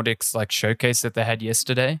 THQ Nordic's like showcase that they had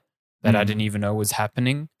yesterday that I didn't even know was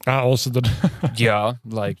happening. I also did. Yeah,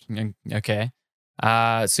 like okay.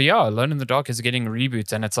 So yeah, Alone in the Dark is getting a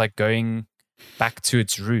reboot, and it's like going back to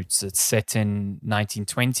its roots. It's set in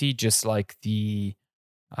 1920, just like the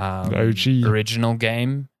OG original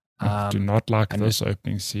game. I do not like this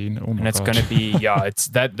opening scene. Oh my god! And it's going to be it's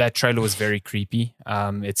that trailer was very creepy.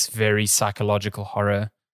 It's very psychological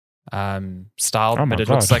horror style, but it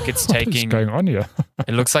looks like it's taking. What's going on here?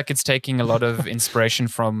 It looks like it's taking a lot of inspiration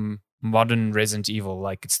from modern Resident Evil,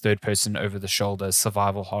 like it's third person over the shoulder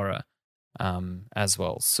survival horror as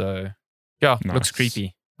well. So yeah, nice. Looks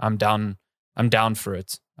creepy. I'm down for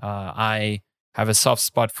it. I have a soft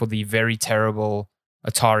spot for the very terrible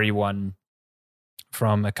Atari one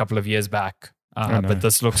from a couple of years back. But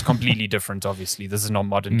this looks completely different, obviously. This is not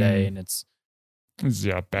modern day, and it's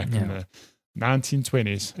back in the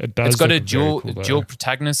 1920s. It's got a dual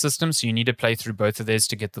protagonist system, so you need to play through both of theirs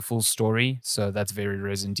to get the full story. So that's very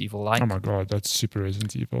Resident Evil-like. Oh my god, that's super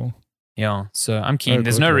Resident Evil. Yeah, so I'm keen.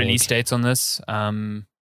 There's no release date on this. And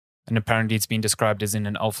apparently it's been described as in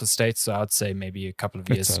an alpha state, so I'd say maybe a couple of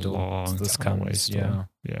years still. This comes, yeah.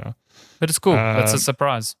 But it's cool. That's a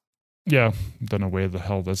surprise. Yeah, don't know where the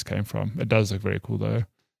hell this came from. It does look very cool though.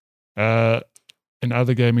 In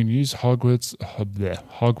other gaming news, Hogwarts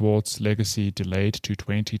Legacy delayed to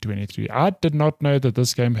 2023. I did not know that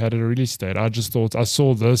this game had a release date. I just thought I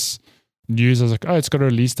saw this news. I was like, oh, it's got a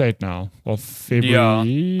release date now of February.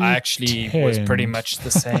 Yeah, I actually 10. Was pretty much the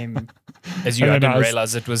same as you. I didn't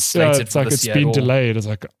realize it was slated for this year. It's been delayed. It's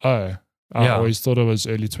like, I always thought it was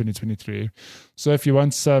early 2023. So if you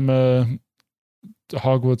want some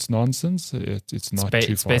Hogwarts nonsense, it's not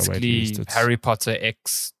too far away. It's basically Harry Potter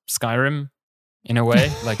x Skyrim in a way,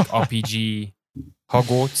 like RPG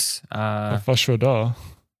Hogwarts. For sure,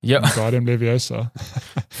 yeah. Guardian Leviosa.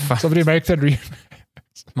 Somebody make that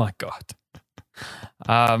My God.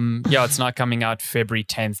 It's not coming out February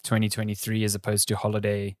 10th, 2023, as opposed to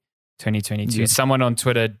holiday 2022. Yeah. Someone on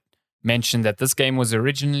Twitter mentioned that this game was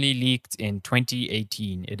originally leaked in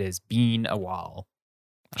 2018. It has been a while.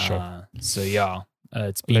 Sure.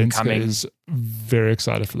 It's been coming. is very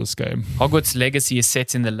excited for this game. Hogwarts Legacy is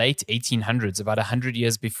set in the late 1800s, about 100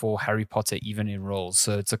 years before Harry Potter even enrolls.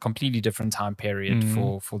 So it's a completely different time period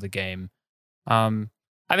for the game. I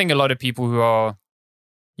think a lot of people who are,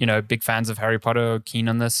 big fans of Harry Potter are keen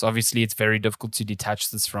on this. Obviously, it's very difficult to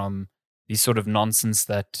detach this from the sort of nonsense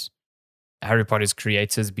that Harry Potter's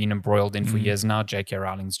creator has been embroiled in for years now. J.K.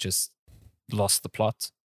 Rowling's just lost the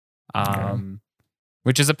plot,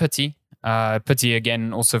 which is a pity. Pity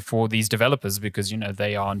again also for these developers because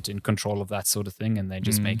they aren't in control of that sort of thing and they're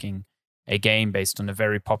just making a game based on a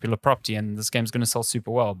very popular property, and this game's going to sell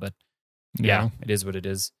super well. But it is what it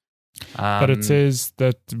is. But it says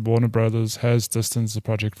that Warner Brothers has distanced the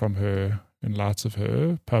project from her in light of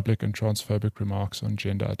her public and transphobic remarks on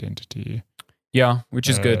gender identity. Yeah, which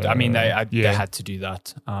is good. I mean, they had to do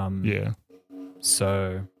that.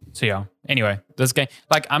 So yeah. Anyway, this game,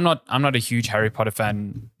 like, I'm not a huge Harry Potter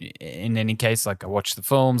fan in any case. Like, I watched the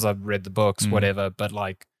films, I've read the books, whatever. But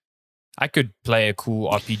like, I could play a cool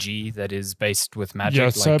RPG that is based with magic. Yeah,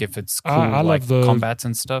 so like if it's cool, I like the combat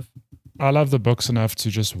and stuff. I love the books enough to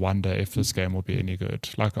just wonder if this game will be any good.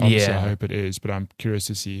 Like, obviously, I hope it is, but I'm curious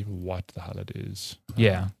to see what the hell it is.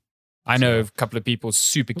 Yeah. I know a couple of people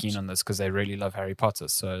super keen on this because they really love Harry Potter.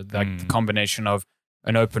 So like the combination of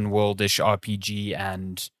an open world-ish RPG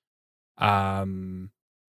and,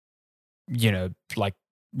 like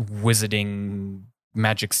wizarding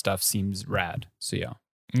magic stuff seems rad. So yeah.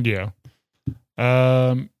 Yeah.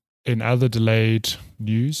 In other delayed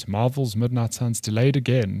news, Marvel's Midnight Suns delayed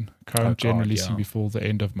again. Current gen releasing before the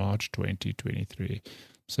end of March 2023.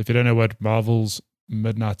 So if you don't know what Marvel's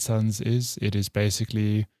Midnight Suns is, it is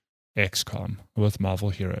basically XCOM with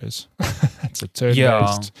Marvel heroes. It's a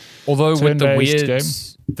turn-based. Although with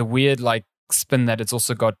the weird like spin that it's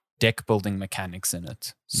also got deck building mechanics in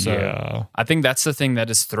it. So I think that's the thing that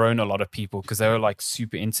has thrown a lot of people, because they were like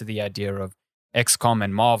super into the idea of XCOM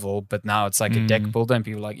and Marvel, but now it's like a deck builder, and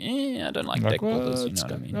people are like, I don't like deck builders. You know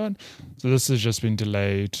what I mean? On? So this has just been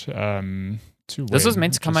delayed. This was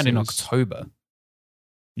meant to come out in October.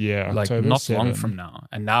 Yeah, like October not 7. long from now,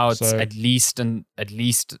 and now it's at least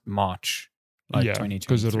March. Like 2023.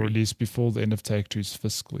 Because it'll release before the end of Take-Two's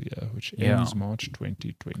fiscal year, which ends March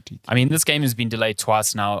 2023. I mean, this game has been delayed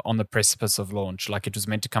twice now on the precipice of launch. Like, it was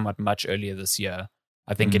meant to come out much earlier this year.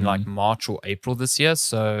 I think in like March or April this year.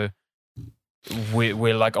 So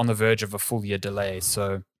we're like on the verge of a full year delay.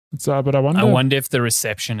 So but I wonder if the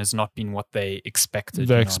reception has not been what they expected.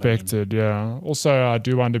 Yeah. Also, I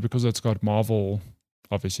do wonder, because it's got Marvel.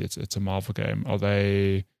 Obviously, it's a Marvel game. Are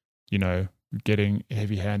they, getting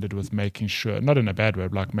heavy-handed with making sure, not in a bad way,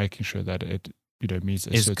 but like making sure that it, meets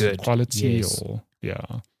a certain quality? Or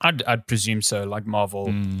I'd presume so. Like,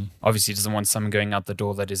 Marvel obviously doesn't want someone going out the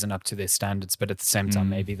door that isn't up to their standards, but at the same time,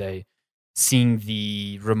 maybe they seeing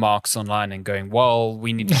the remarks online and going, well,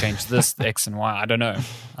 we need to change this, X and Y. I don't know.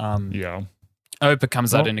 I hope it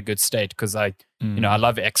comes out in a good state, because I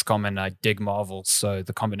love XCOM and I dig Marvel, so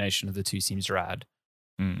the combination of the two seems rad.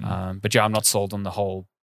 But I'm not sold on the whole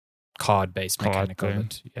card-based mechanic of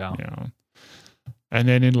it. Yeah. And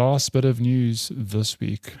then in last bit of news this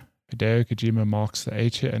week, Hideo Kojima marks the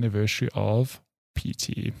 8-year anniversary of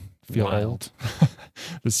PT. Feel old.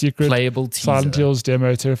 The secret playable teaser. Silent Hills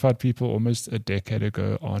demo terrified people almost a decade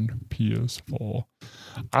ago on PS4.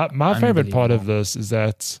 My favorite part of this is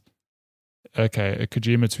that,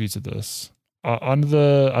 Kojima tweeted this.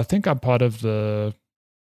 I think I'm part of the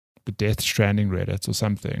Death Stranding Reddit or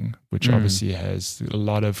something, which obviously has a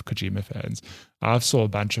lot of Kojima fans. I've saw a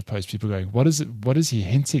bunch of posts, people going, what is he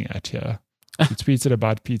hinting at here? He tweeted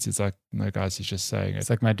about Pete. It's like, no guys, he's just saying it's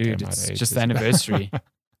like, my dude, it's just the anniversary.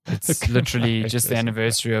 It's literally just the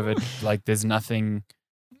anniversary of it. Like, there's nothing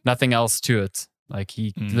else to it. Like,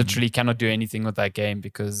 he literally cannot do anything with that game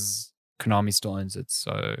because Konami still owns it.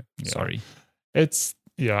 So sorry.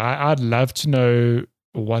 I'd love to know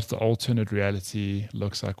what the alternate reality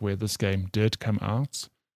looks like where this game did come out.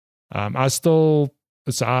 I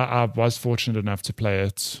was fortunate enough to play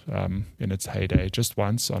it in its heyday just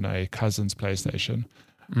once on a cousin's PlayStation.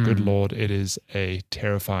 Good Lord, it is a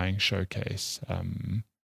terrifying showcase.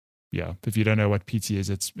 If you don't know what PT is,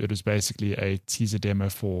 it was basically a teaser demo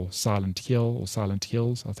for Silent Hill or Silent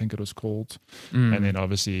Hills, I think it was called. And then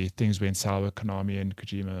obviously things went sour. Konami and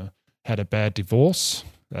Kojima had a bad divorce.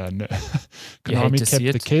 Konami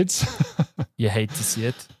kept the kids. You hate to see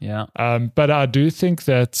it, yeah. But I do think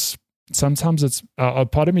that sometimes it's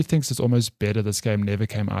part of me thinks it's almost better this game never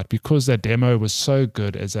came out, because that demo was so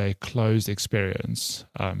good as a closed experience.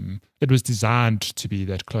 It was designed to be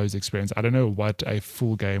that closed experience. I don't know what a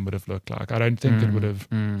full game would have looked like. I don't think it would have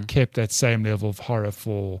kept that same level of horror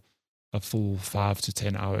for a full 5 to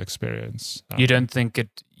 10 hour experience. You don't think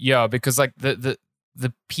it? Yeah, because like the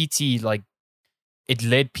PT, like, it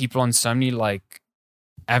led people on so many like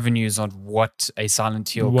avenues on what a Silent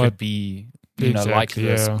Hill could be, like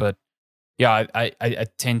this. But I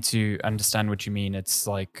tend to understand what you mean. It's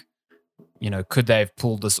like, could they have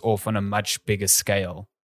pulled this off on a much bigger scale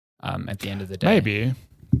at the end of the day? Maybe,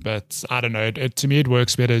 but I don't know. To me, it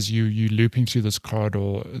works better as you looping through this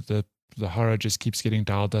corridor. The horror just keeps getting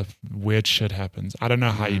dialed up. Weird shit happens. I don't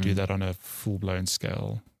know how you do that on a full-blown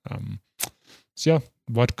scale.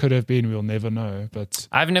 What could have been, we'll never know. But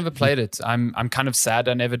I've never played it. I'm kind of sad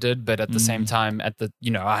I never did, but at the same time,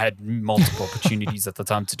 I had multiple opportunities at the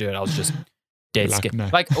time to do it. I was just dead scared. No.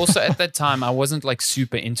 Like, also at that time, I wasn't like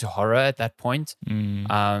super into horror at that point.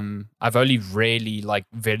 I've only really, like,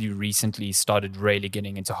 very recently started really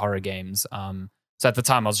getting into horror games. So at the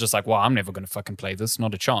time, I was just like, well, I'm never going to fucking play this.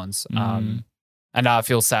 Not a chance. And I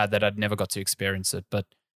feel sad that I'd never got to experience it. But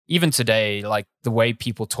even today, like, the way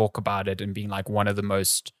people talk about it and being like one of the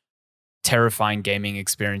most terrifying gaming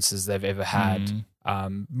experiences they've ever had,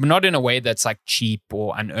 not in a way that's like cheap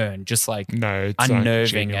or unearned, just like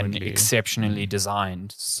unnerving and exceptionally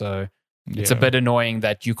designed. So it's a bit annoying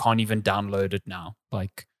that you can't even download it now.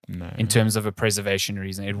 Like, in terms of a preservation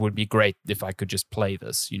reason, it would be great if I could just play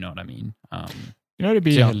this. You know what I mean? It'd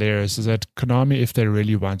be hilarious is that Konami, if they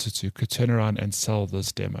really wanted to, could turn around and sell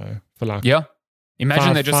this demo for like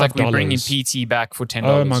Imagine they're just like, we bring in PT back for $10.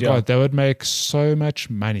 Oh my God, they would make so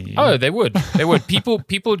much money. Oh, they would. They would. People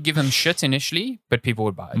would give them shit initially, but people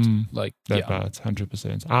would buy it. They'd buy it,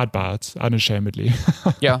 100%. I'd buy it, unashamedly.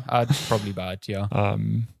 Yeah, I'd probably buy it, yeah.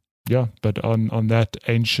 But on that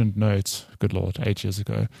ancient note, good Lord, 8 years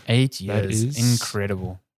ago. 8 years,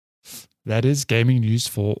 incredible. that is gaming news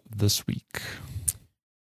for this week.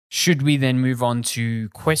 Should we then move on to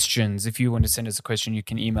questions? If you want to send us a question, you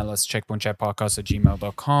can email us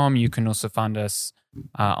checkpointchatpodcast@gmail.com. You can also find us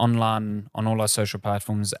online on all our social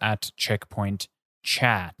platforms at Checkpoint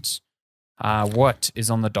Chat. What is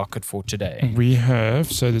on the docket for today? We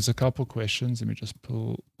have, so there's a couple questions. Let me just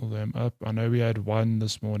pull them up. I know we had one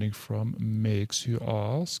this morning from Megs who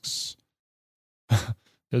asks,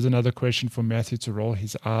 there's another question from Matthew to roll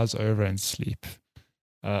his eyes over and sleep.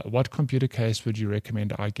 What computer case would you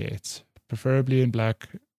recommend I get? Preferably in black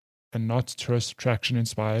and not tourist attraction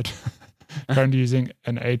inspired. Currently using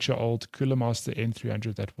an 8-year-old Cooler Master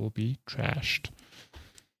N300 that will be trashed.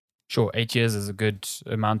 Sure, 8 years is a good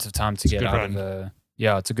amount of time to get out of a...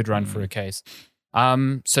 Yeah, it's a good run for a case.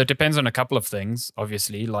 So it depends on a couple of things,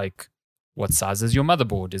 obviously, like what size is your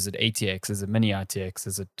motherboard? Is it ATX? Is it mini ITX?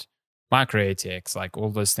 Is it micro ATX? Like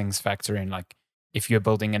all those things factor in. Like if you're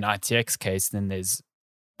building an ITX case, then there's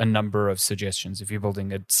a number of suggestions. If you're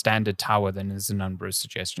building a standard tower, then there's a number of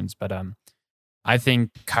suggestions. But I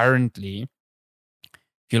think currently,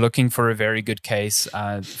 if you're looking for a very good case,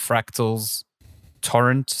 Fractal's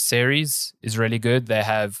Torrent series is really good. They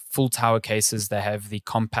have full tower cases. They have the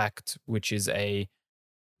Compact, which is a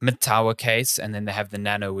mid-tower case, and then they have the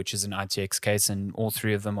Nano, which is an ITX case, and all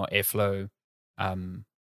three of them are airflow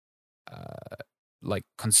like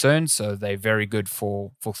concerned, so they're very good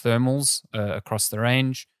for thermals across the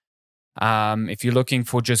range. If you're looking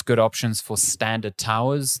for just good options for standard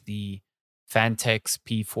towers, the Fantex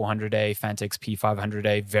P400A, Fantex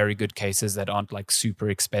P500A, very good cases that aren't like super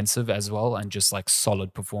expensive as well and just like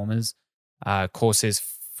solid performers. Corsair's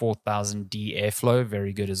 4000D Airflow,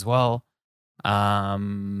 very good as well.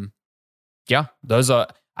 Yeah, those are...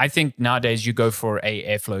 I think nowadays you go for a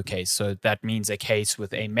airflow case. So that means a case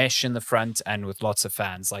with a mesh in the front and with lots of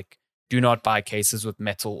fans. Like, do not buy cases with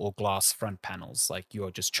metal or glass front panels. Like, you're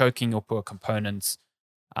just choking your poor components.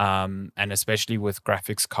 And especially with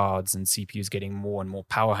graphics cards and CPUs getting more and more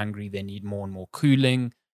power hungry, they need more and more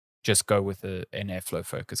cooling. Just go with an airflow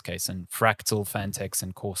focus case. And Fractal, Fantex,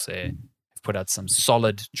 and Corsair have put out some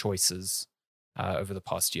solid choices over the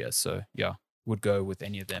past year. So yeah, would go with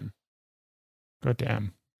any of them. God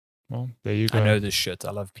damn. Well, there you go. I know this shit.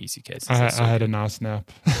 I love PC cases. I had a nice nap.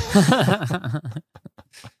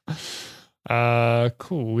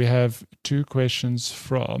 Cool. We have two questions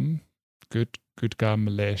from good guy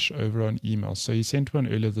Malesh over on email. So he sent one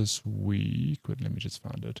earlier this week. Wait, let me just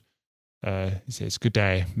find it. He says, "Good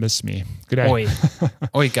day, miss me. Good day."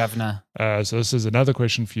 Oi, governor. So this is another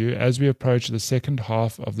question for you. As we approach the second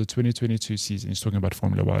half of the 2022 season, he's talking about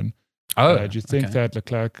Formula One. Do you think that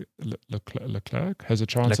Leclerc has a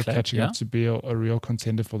chance of catching up to be a real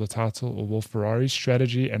contender for the title, or will Ferrari's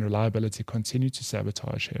strategy and reliability continue to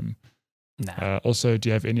sabotage him? Nah. Also, do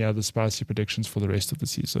you have any other spicy predictions for the rest of the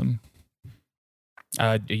season?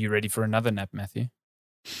 Are you ready for another nap, Matthew?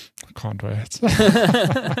 I can't wait.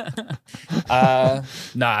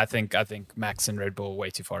 No, I think Max and Red Bull are way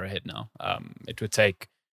too far ahead now. It would take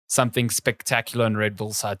something spectacular on Red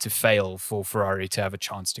Bull's side to fail for Ferrari to have a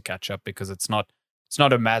chance to catch up, because it's not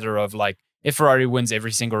a matter of like, if Ferrari wins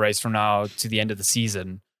every single race from now to the end of the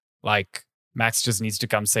season, like Max just needs to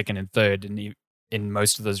come second and third in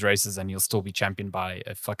most of those races, and he'll still be champion by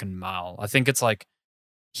a fucking mile. I think it's like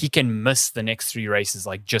he can miss the next 3 races,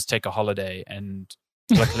 like just take a holiday, and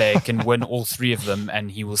Leclerc can win all 3 of them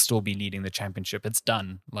and he will still be leading the championship. It's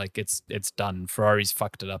done. Like it's done. Ferrari's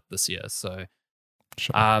fucked it up this year. So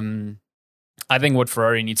sure. I think what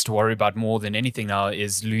Ferrari needs to worry about more than anything now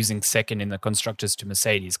is losing second in the constructors to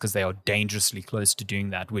Mercedes, because they are dangerously close to doing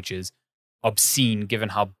that, which is obscene given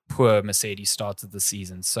how poor Mercedes started the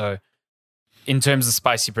season. So in terms of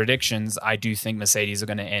spicy predictions, I do think Mercedes are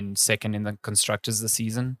going to end second in the constructors this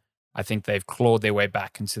season. I think they've clawed their way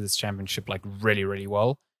back into this championship like really, really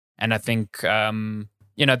well. And I think, at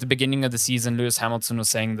the beginning of the season, Lewis Hamilton was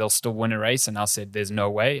saying they'll still win a race, and I said there's no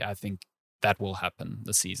way. I think that will happen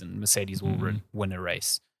this season. Mercedes will win a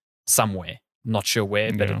race somewhere. Not sure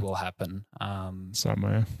where, but it will happen.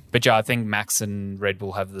 Somewhere. But yeah, I think Max and Red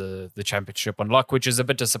Bull have the championship on lock, which is a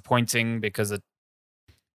bit disappointing because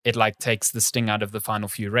it like takes the sting out of the final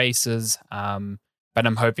few races. But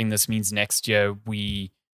I'm hoping this means next year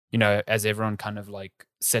we, as everyone kind of like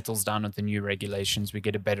settles down with the new regulations, we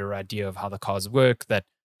get a better idea of how the cars work, that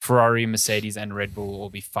Ferrari, Mercedes, and Red Bull will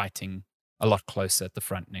be fighting a lot closer at the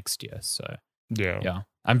front next year. So yeah,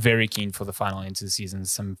 I'm very keen for the final end of the season.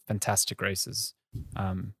 Some fantastic races,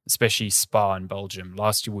 especially Spa in Belgium.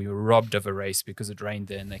 Last year we were robbed of a race because it rained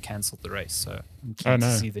there and they cancelled the race. So I'm keen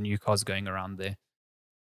to see the new cars going around there.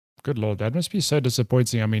 Good Lord, that must be so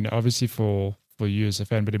disappointing. I mean, obviously for you as a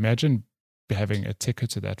fan, but imagine having a ticket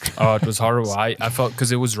to that. Oh, it was horrible. I felt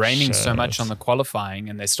because it was raining so much on the qualifying,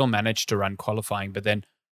 and they still managed to run qualifying. But then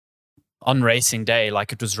on racing day,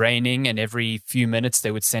 like it was raining, and every few minutes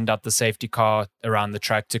they would send out the safety car around the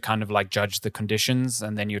track to kind of like judge the conditions,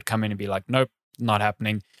 and then you'd come in and be like, nope, not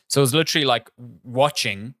happening. So it was literally like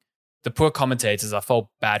watching the poor commentators. I felt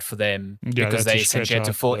bad for them because they essentially had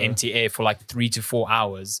to fill empty air for like 3 to 4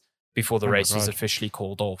 hours before the race was officially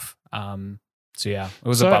called off. So yeah, it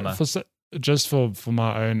was a bummer. Just for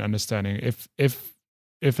my own understanding, if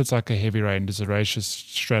it's like a heavy rain, does the race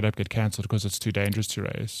just straight up get cancelled because it's too dangerous to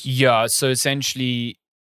race? Yeah, so essentially,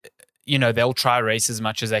 they'll try race as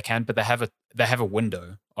much as they can, but they have a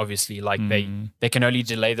window. Obviously, like they can only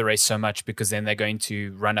delay the race so much because then they're going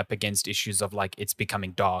to run up against issues of like it's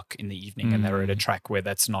becoming dark in the evening and they're at a track where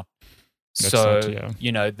that's not.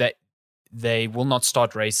 That they will not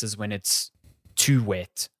start races when it's too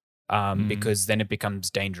wet. Because then it becomes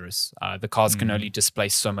dangerous. The cars can only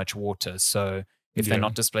displace so much water. So if they're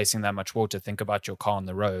not displacing that much water, think about your car on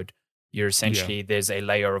the road. You're essentially, there's a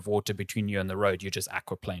layer of water between you and the road. You're just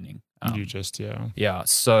aquaplaning. Yeah.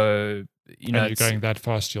 So, and you're going that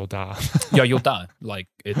fast, you'll die. Yeah, you'll die. Like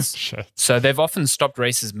it's, so they've often stopped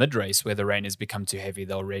races mid-race where the rain has become too heavy.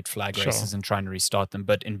 They'll red flag races and try and restart them.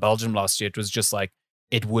 But in Belgium last year, it was just like,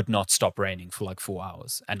 it would not stop raining for like 4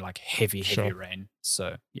 hours and like heavy rain.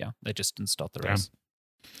 So yeah, they just didn't start the race.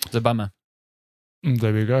 It's a bummer.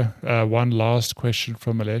 There we go. One last question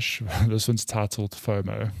from Alesh. This one's titled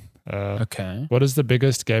FOMO. Okay. What is the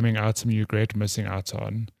biggest gaming item you regret missing out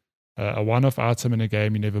on? A one-off item in a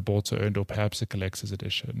game you never bought or earned, or perhaps a collector's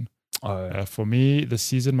edition. For me, this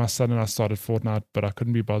season, my son and I started Fortnite, but I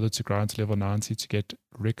couldn't be bothered to grind to level 90 to get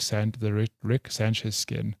Rick Sanchez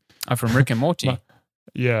skin. From Rick and Morty.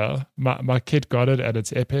 Yeah, my kid got it and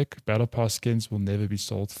it's epic. Battle Pass skins will never be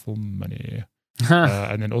sold for money.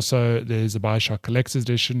 And then also there's a Bioshock Collector's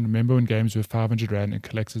Edition. Remember when games were 500 Rand and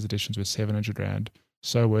Collector's Editions were 700 Rand?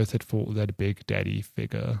 So worth it for that Big Daddy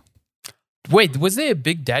figure. Wait, was there a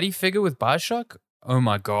Big Daddy figure with Bioshock? Oh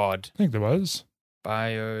my God. I think there was.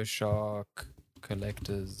 Bioshock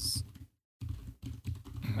Collector's.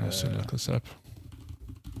 Let's look this up.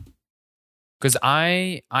 Because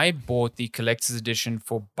I bought the collector's edition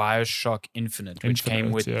for Bioshock Infinite, which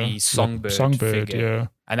came with the Songbird figure.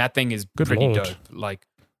 And that thing is pretty dope. Like,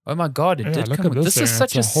 oh my God, it did come with... This is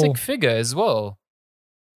such a sick figure as well.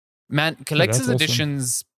 Man, collector's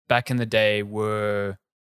editions back in the day were...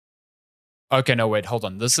 Okay, no, wait, hold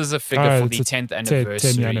on. This is a figure for the 10th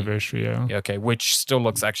anniversary. 10th anniversary, yeah. Okay, which still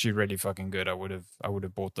looks actually really fucking good. I would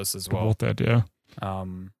have bought this as well. Bought that, yeah.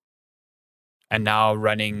 And now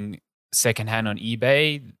running... secondhand on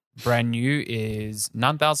eBay, brand new, is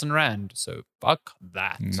 9,000 Rand. So fuck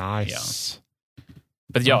that. Nice. Yeah.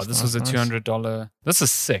 But yeah, this was a $200. This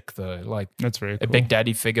is sick though. Like that's very cool. A Big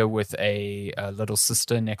Daddy figure with a little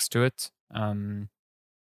sister next to it. On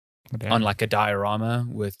like a diorama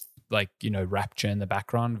with like, Rapture in the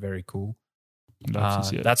background. Very cool.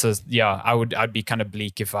 I'd be kind of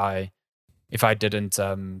bleak if I didn't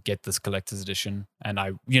get this collector's edition, and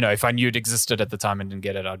if I knew it existed at the time and didn't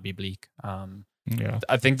get it, I'd be bleak.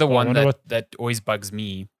 I think the one that always bugs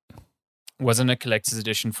me wasn't a collector's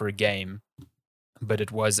edition for a game, but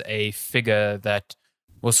it was a figure that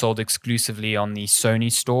was sold exclusively on the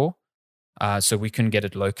Sony store. So we couldn't get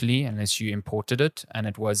it locally unless you imported it. And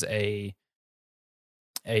it was a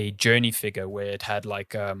Journey figure where it had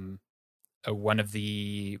like one of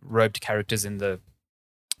the robed characters in the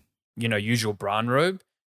usual brown robe,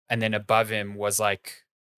 and then above him was like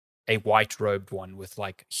a white robed one with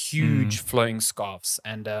like huge flowing scarves.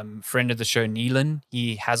 And friend of the show, Neelan,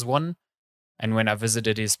 he has one. And when I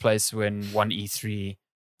visited his place when one E3,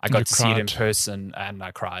 I got to see it in person and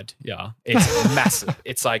I cried. Yeah, it's massive.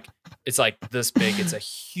 It's like this big. It's a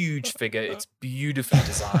huge figure. It's beautifully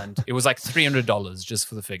designed. It was like $300 just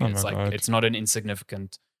for the figure. It's not an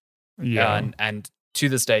insignificant. Yeah, and to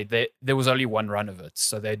this day, there was only one run of it,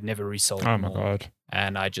 so they'd never resold it. Oh my God.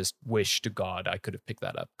 And I just wish to God I could have picked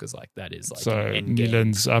that up, because like that is like so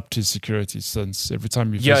Neelan's up to security since every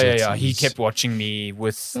time you visit. Yeah. He kept watching me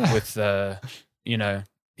with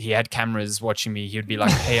he had cameras watching me. He'd be like,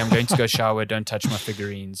 "Hey, I'm going to go shower. Don't touch my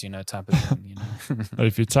figurines," type of thing.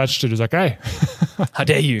 If you touched it, it's like, "Hey, how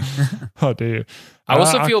dare you?" How dare you? I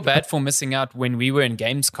also feel bad for missing out when we were in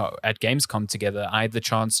Gamescom together. I had the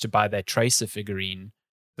chance to buy that Tracer figurine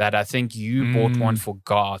that I think you bought one for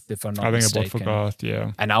Garth, if I'm not mistaken. I bought for Garth,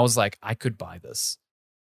 yeah. And I was like, I could buy this.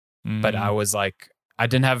 But I was like, I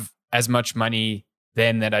didn't have as much money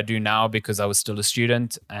then that I do now because I was still a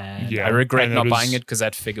student. And I regret not buying it because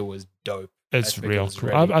that figure was dope. It's real cool.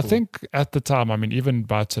 Really I think at the time, I mean, even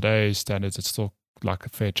by today's standards, it's still like a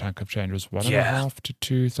fair chunk of change. It was 1.5 to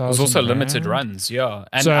 2,000. It was also limited runs, yeah.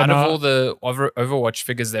 And so out of all the Overwatch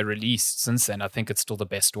figures they released since then, I think it's still the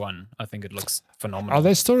best one. I think it looks phenomenal. Are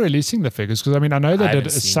they still releasing the figures? Because I mean, I know they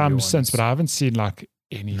did some since, but I haven't seen like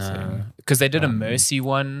anything. Because they did a Mercy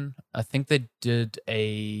one. I think they did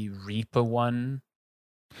a Reaper one.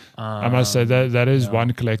 I must say that is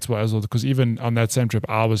one collectible as well, because even on that same trip,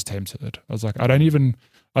 I was tempted. I was like, I don't even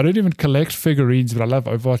collect figurines, but I love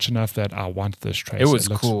Overwatch enough that I want this Tracer. It was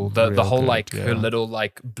cool. The whole good, her little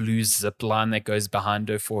like blue zip line that goes behind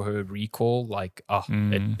her for her recall, like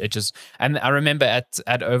it just. And I remember at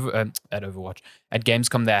Overwatch at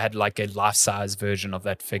Gamescom they had like a life size version of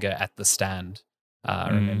that figure at the stand. I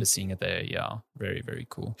remember seeing it there. Yeah, very very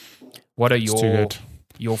cool. What are your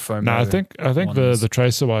FOMO? No, I think the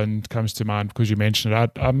Tracer one comes to mind because you mentioned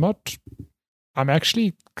it. I'm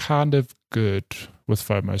actually kind of good with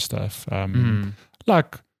FOMO stuff.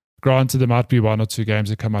 Like, granted, there might be one or two games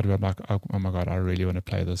that come out where I'm like, oh my god, I really want to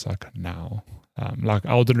play this like now. Like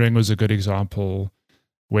Elden Ring was a good example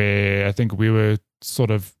where I think we were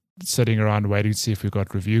sort of sitting around waiting to see if we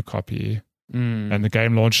got review copy. And the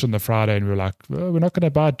game launched on the Friday and we were like, well, we're not going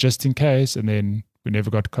to buy it just in case. And then we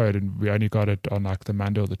never got code and we only got it on like the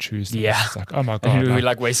Monday or the Tuesday. Yeah. It's like, oh my God. We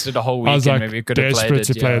like wasted a whole week. I was like maybe we could have played it.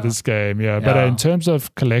 Desperate to play this game. Yeah. But in terms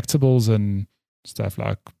of collectibles and stuff,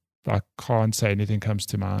 like I can't say anything comes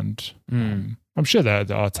to mind. I'm sure there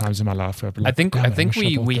are times in my life where I think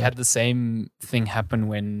we had the same thing happen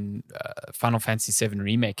when Final Fantasy VII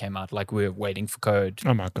Remake came out. Like we were waiting for code.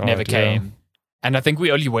 Oh my God. Never came. And I think we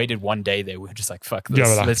only waited one day there. We were just like, fuck this.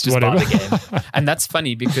 Yeah, let's just buy the game. And that's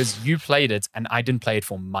funny because you played it and I didn't play it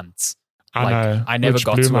for months. I know. I never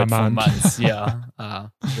got to it for months. Yeah.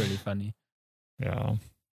 It's really funny. Yeah.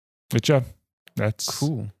 But yeah, that's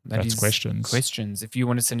cool. That's questions. If you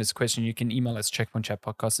want to send us a question, you can email us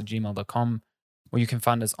checkpointchatpodcast@gmail.com or you can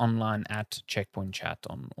find us online at Checkpoint Chat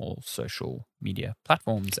on all social media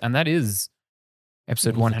platforms. And that is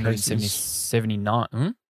episode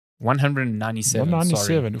 197.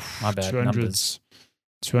 197. Oof, my bad.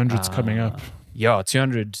 200's coming up. Yeah,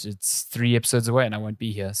 200. It's 3 episodes away and I won't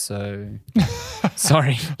be here. So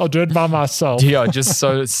sorry. I'll do it by myself. Yeah, just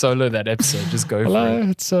solo that episode. Just go for it.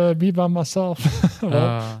 It's me by myself.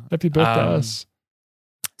 Happy birthday us.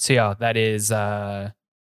 So yeah, that is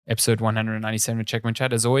episode 197 of Checkpoint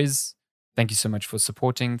Chat. As always, thank you so much for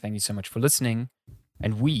supporting. Thank you so much for listening.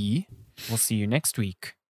 And we will see you next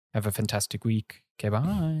week. Have a fantastic week. Okay,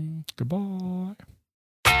 bye. Goodbye.